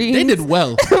master's degrees. They did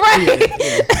well. right.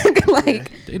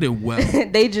 Like They did well.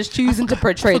 they just choosing to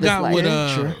portray this Forgot life.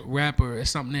 what rapper. It's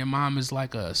something. Their mom is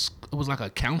like it was like a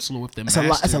counselor with them. It's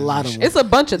a lot of them. It's a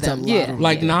bunch of It's a them. lot Yeah. of them.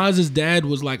 Like yeah. Nas's dad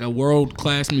was like a world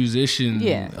class musician.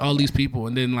 Yeah. All these people,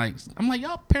 and then like I'm like,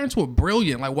 y'all parents were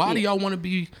brilliant. Like, why do y'all want to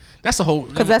be? That's a whole.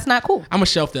 Because that's not cool. I'm gonna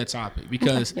shelf that topic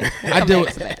because I Come deal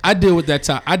back to that. I deal with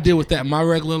that. I deal with that in my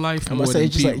regular life I'm more gonna say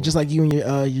than people. just like you and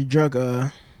your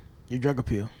drug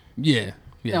appeal. Yeah.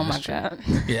 Yeah, Oh my that's true. God.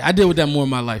 Yeah, I deal with that more in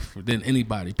my life than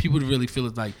anybody. People really feel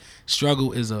it's like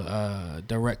struggle is a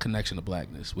direct connection to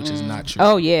blackness, which is not true.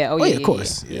 Oh yeah. Oh yeah. yeah, of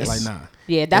course. Yeah, Yes. Like nah.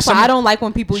 yeah that's There's why I some- don't like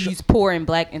when people use poor and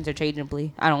black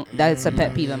interchangeably. I don't. That's a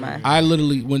pet peeve of mine. I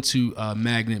literally went to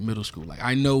Magnet Middle School. Like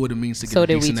I know what it means to get So a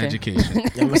did we decent too. education. Yeah,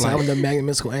 I'm gonna say I went to Magnet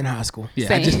Middle School and high school. Yeah,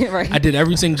 Same, right. I did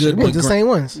everything good. We went but to the same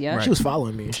ones. Yeah. She was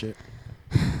following me and shit.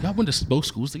 Y'all went to both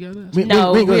schools together? No, we didn't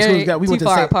go to we're school together. We too went to the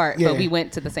far same- apart, yeah. but we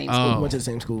went to the same Oh. school. We went to the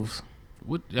same schools.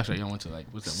 What? That's right. Y'all went to like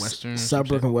was that Western? or some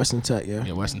Suburb shit? and Western Tech, yeah.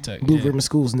 Yeah, Western Tech. Blue yeah. Ribbon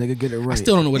Schools, nigga, get it right. I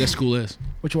still don't know where that school is.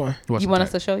 Which one? Western You want Tech.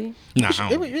 us to show you? Nah, I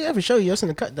don't. We have to show you. Us in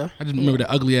the cut, though. I just remember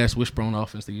the ugly ass wishbone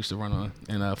offense they used to run on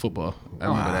in football. I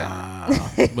remember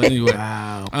that. But anyway,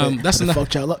 Wow. that's But enough.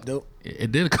 fucked y'all up, though.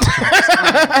 It did.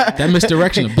 That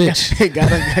misdirection, a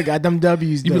bitch. got them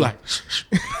W's, You though. be like,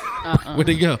 where'd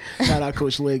they go? Shout out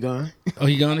Coach Leg on. Oh,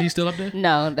 he gone? He's still up there?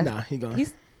 No. Nah, he gone.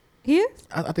 He is?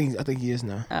 I think he is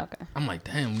now. Oh, okay. I'm like,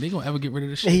 damn, they gonna ever get rid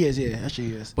of this Yeah, shit? he is, yeah. Actually,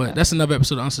 he is. But that's another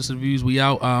episode of Unsolicited Views. We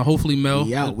out. Hopefully, Mel.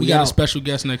 We out, We we got a out. special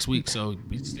guest next week, so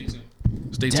stay tuned.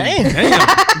 Stay tuned. Damn.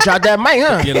 Drop that mic,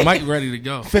 huh? Get the mic ready to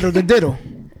go. Fiddle the diddle.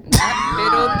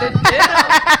 Fiddle the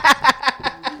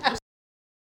diddle.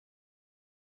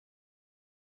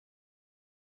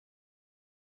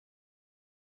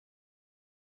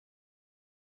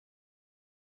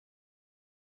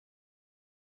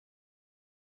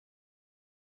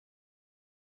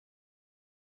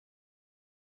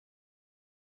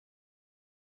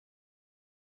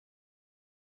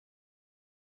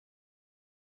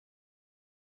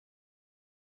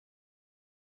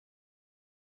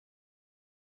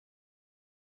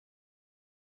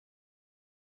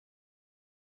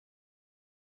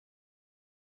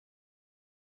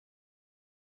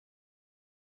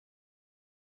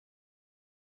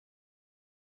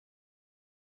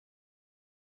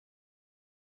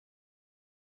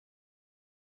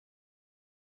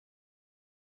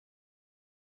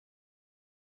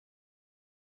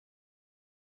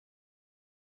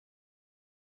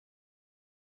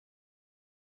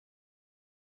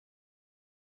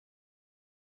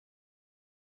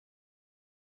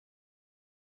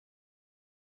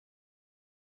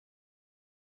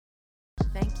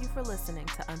 Thank you for listening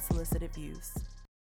to Unsolicited Views.